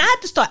palpitation. And I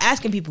had to start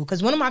asking people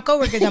because one of my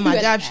coworkers at my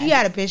job, she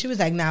had a pair. She was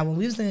like, "Nah, when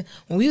we was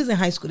in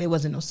high school, there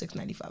wasn't no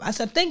 $695." I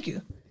said, "Thank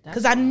you,"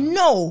 because I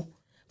know.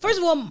 First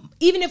of all,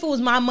 even if it was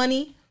my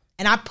money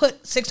and I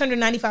put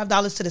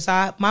 $695 to the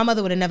side, my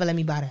mother would have never let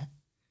me buy that.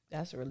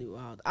 That's really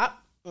wild.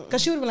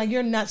 Because she would have been like,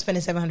 "You're not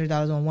spending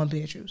 $700 on one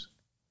pair of shoes."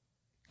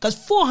 Because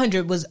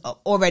 $400 was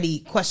already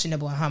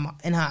questionable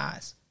in her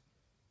eyes.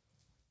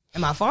 And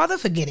my father,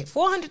 forget it.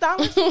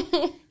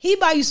 $400? He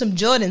buy you some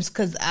Jordans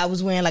because I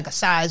was wearing like a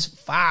size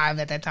 5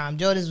 at that time.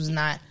 Jordans was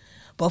not.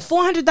 But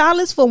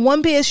 $400 for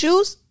one pair of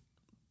shoes?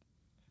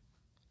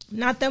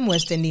 Not them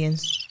West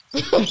Indians.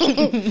 They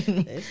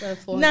spent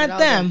 $400. Not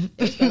them.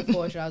 They spent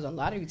 $400 on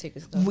lottery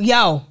tickets though.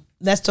 Yo,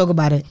 let's talk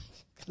about it.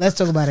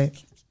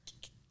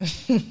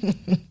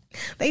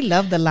 They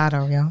love the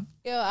lotto, yo.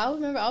 Yo, I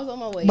remember I was on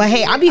my way. But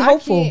hey, I be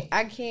hopeful.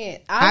 I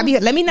can't.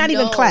 Let me not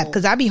even clap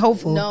because I be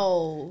hopeful.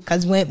 No.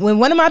 Because when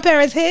one of my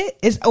parents hit,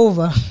 it's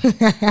over. Yo,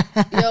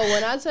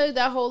 when I tell you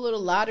that whole little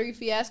lottery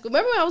fiasco.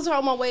 Remember when I was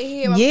on my way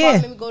here? My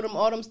father made me go to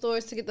all them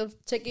stores to get the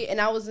ticket. And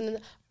I was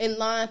in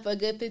line for a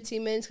good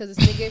 15 minutes because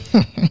this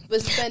nigga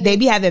was spending. They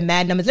be having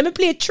mad numbers. Let me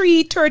play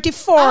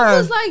 334. I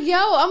was like,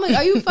 yo. I'm like,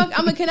 are you fuck?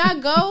 I'm like, can I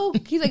go?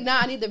 He's like, nah,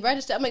 I need to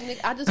register. I'm like,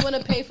 nigga, I just want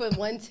to pay for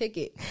one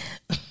ticket.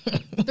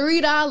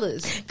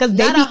 $3 because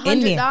they be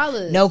in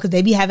there. No, because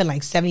they be having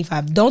like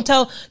 75. Don't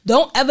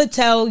ever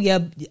tell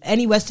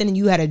any West Indian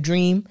you had a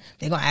dream.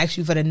 They're gonna ask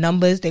you for the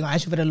numbers. They're gonna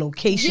ask you for the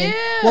location.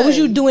 Yeah. What was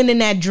you doing in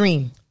that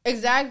dream?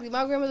 Exactly.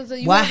 My grandmother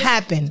said, what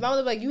happened? My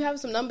mother was like, you have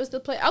some numbers to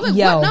play. I was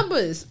like, what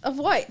numbers of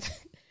what?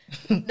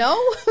 No.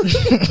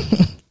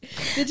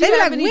 Did you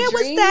have any where dreams?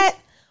 was that?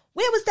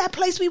 Where was that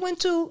place we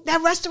went to?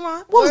 That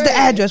restaurant? What was the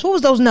address? What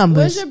was those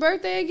numbers? When's your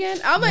birthday again?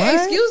 I'm like,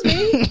 excuse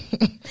me.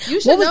 You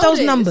should what was know those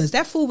this. numbers?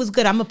 That food was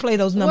good. I'm gonna play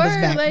those numbers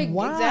back. Like,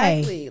 why?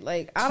 Exactly.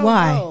 Like, I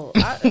don't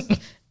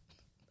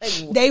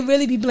know. They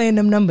really be playing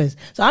them numbers.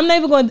 So I ain't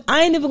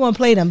never gonna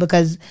play them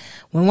because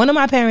when one of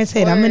my parents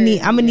hit, I'm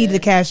gonna need the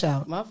cash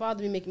out. My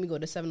father be making me go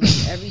to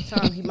 7-Eleven every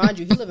time. Mind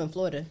you, he live in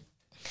Florida.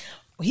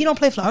 He don't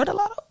play Florida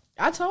Lotto?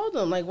 I told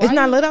him, like, why it's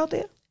not lit out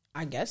there?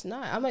 I guess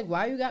not. I'm like,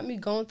 why you got me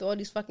going through all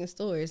these fucking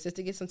stores just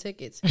to get some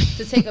tickets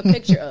to take a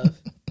picture of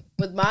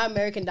with my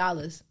American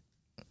dollars?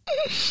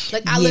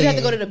 Like I literally have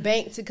to go to the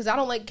bank because I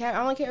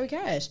don't carry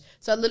cash.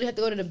 So I literally have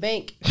to go to the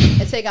bank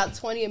and take out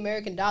 $20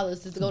 American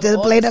just to go to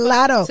play the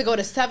lotto. To go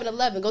to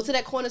 7-Eleven, go to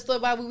that corner store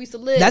by where we used to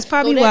live. That's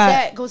probably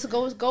why. Go to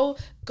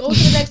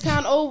the next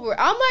town over.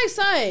 I'm like,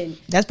 son.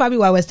 That's probably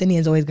why West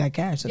Indians always got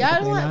cash. So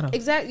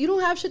exactly. You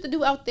don't have shit to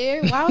do out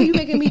there. Why are you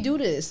making me do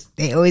this?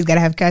 They always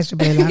gotta have cash to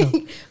play lotto.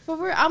 For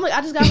real, I'm like,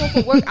 I just got home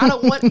from work. I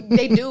don't want.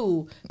 They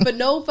do for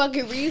no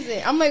fucking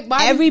reason. I'm like,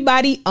 why?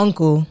 Everybody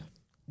uncle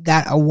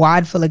got a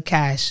wad full of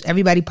cash.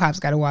 Everybody pops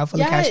got a wad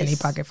full of cash in their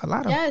pocket for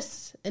lotto.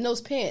 Yes, and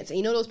those pants. And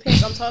you know those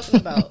pants I'm talking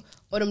about.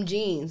 Or them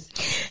jeans.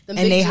 And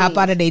they hop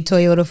out of their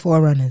Toyota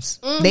 4Runners.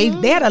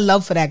 They had a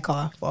love for that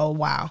car for a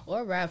while.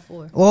 Or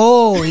RAV4.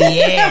 Oh,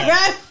 yeah.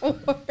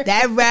 RAV4.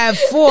 That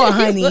RAV4,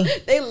 honey.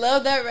 They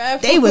love that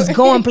RAV4. They was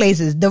going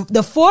places. The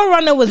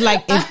 4Runner was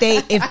like,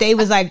 if they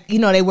was like, you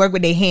know, they work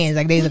with their hands.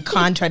 Like they's a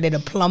contractor, a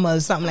plumber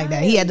or something like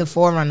that. He had the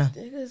 4Runner.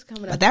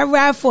 But that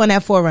RAV4 and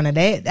that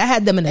 4Runner, that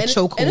had them in a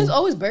chokehold. And it's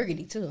always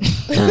burgundy, too.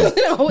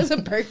 It's always a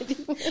burgundy.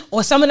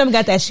 Or some of them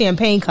got that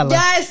champagne color.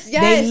 Yes.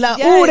 They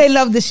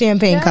love the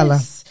champagne color.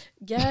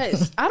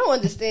 Yes. I don't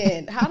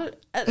understand. I'm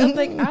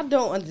like, I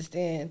don't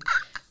understand.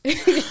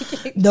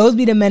 Those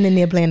be the men in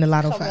there playing the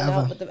lotto Coming forever.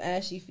 Out with them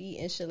ashy feet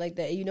and shit like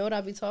that. You know what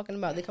I be talking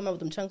about? They come out with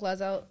them chunklers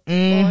out.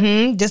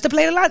 Just to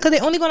play the lotto, because they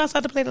only going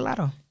outside to play the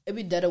lotto. It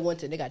be dead of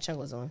winter. They got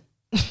chunklers on.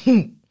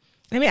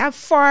 I mean, I'm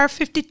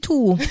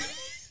 452.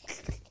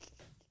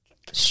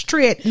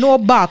 Straight, no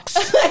box.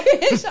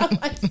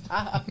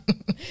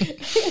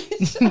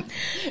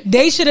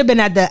 They should have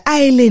been at the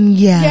Island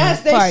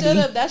Yes, they party. should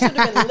have. That should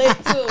have been lit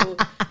too.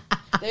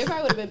 They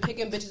probably would have been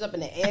picking bitches up in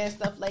the air and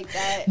stuff like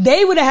that.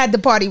 They would have had the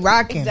party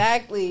rocking.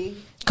 Exactly.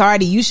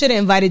 Cardi, you should have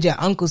invited your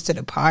uncles to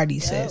the party,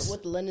 sis.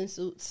 With the linen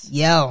suits.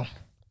 Yo.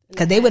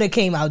 Because they would have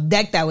came out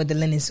decked out with the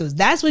linen suits.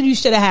 That's what you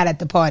should have had at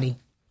the party.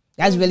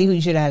 That's really who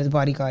you should have had at the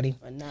party, Cardi.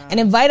 And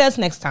invite us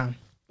next time.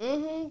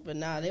 But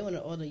nah, they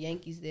wanted all the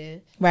Yankees there,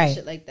 right?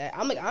 Shit like that.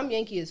 I'm like, I'm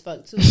Yankee as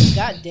fuck too.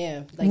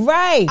 Goddamn, like,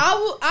 right?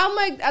 I'm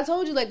like, I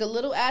told you, like the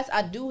little ass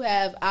I do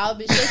have, I'll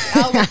be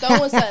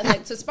throwing something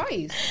like to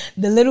spice.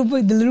 The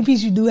little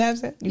piece you do have,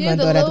 sir? You gonna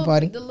throw it at the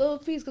party? The little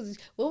piece, because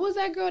what was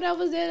that girl that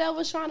was there that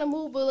was trying to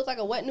move, but it looked like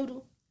a wet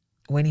noodle?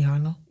 Winnie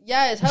Harlow.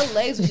 Yes, her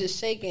legs was just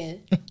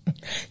shaking.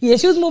 Yeah,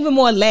 she was moving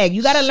more leg.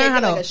 You gotta learn how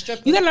to.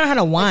 Like you gotta learn how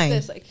to whine.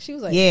 Like she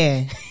was like,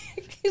 yeah.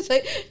 It's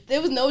like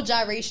there was no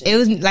gyration. It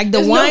was like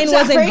the wine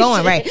wasn't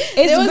going right.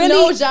 There was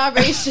no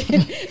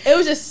gyration. It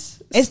was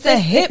just. It's the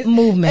hip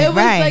movement, it was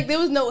right? Like there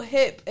was no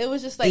hip. It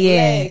was just like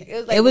leg.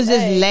 It was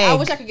just leg. I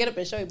wish I could get up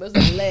and show you, but it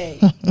was like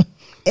leg.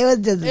 It was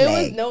just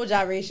leg. It was no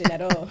gyration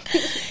at all.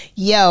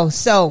 Yo,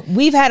 so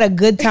we've had a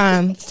good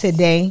time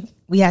today.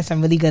 We had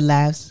some really good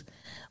laughs.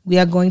 We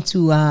are going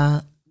to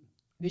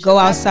go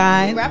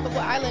outside, wrap up with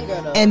Island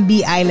Girl though, and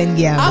be Island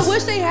Girls. I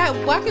wish they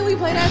had. Why can't we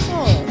play that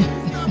song?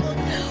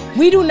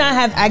 We do not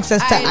have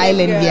access to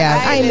Island Girl.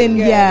 Island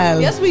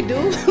Girl. Yes, we do.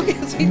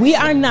 Yes, we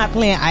are not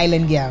playing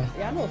Island Girl.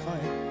 Yeah, I know fun.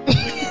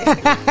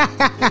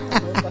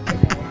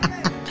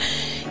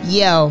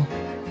 Yo,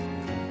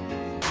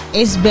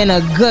 it's been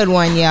a good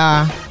one,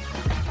 y'all.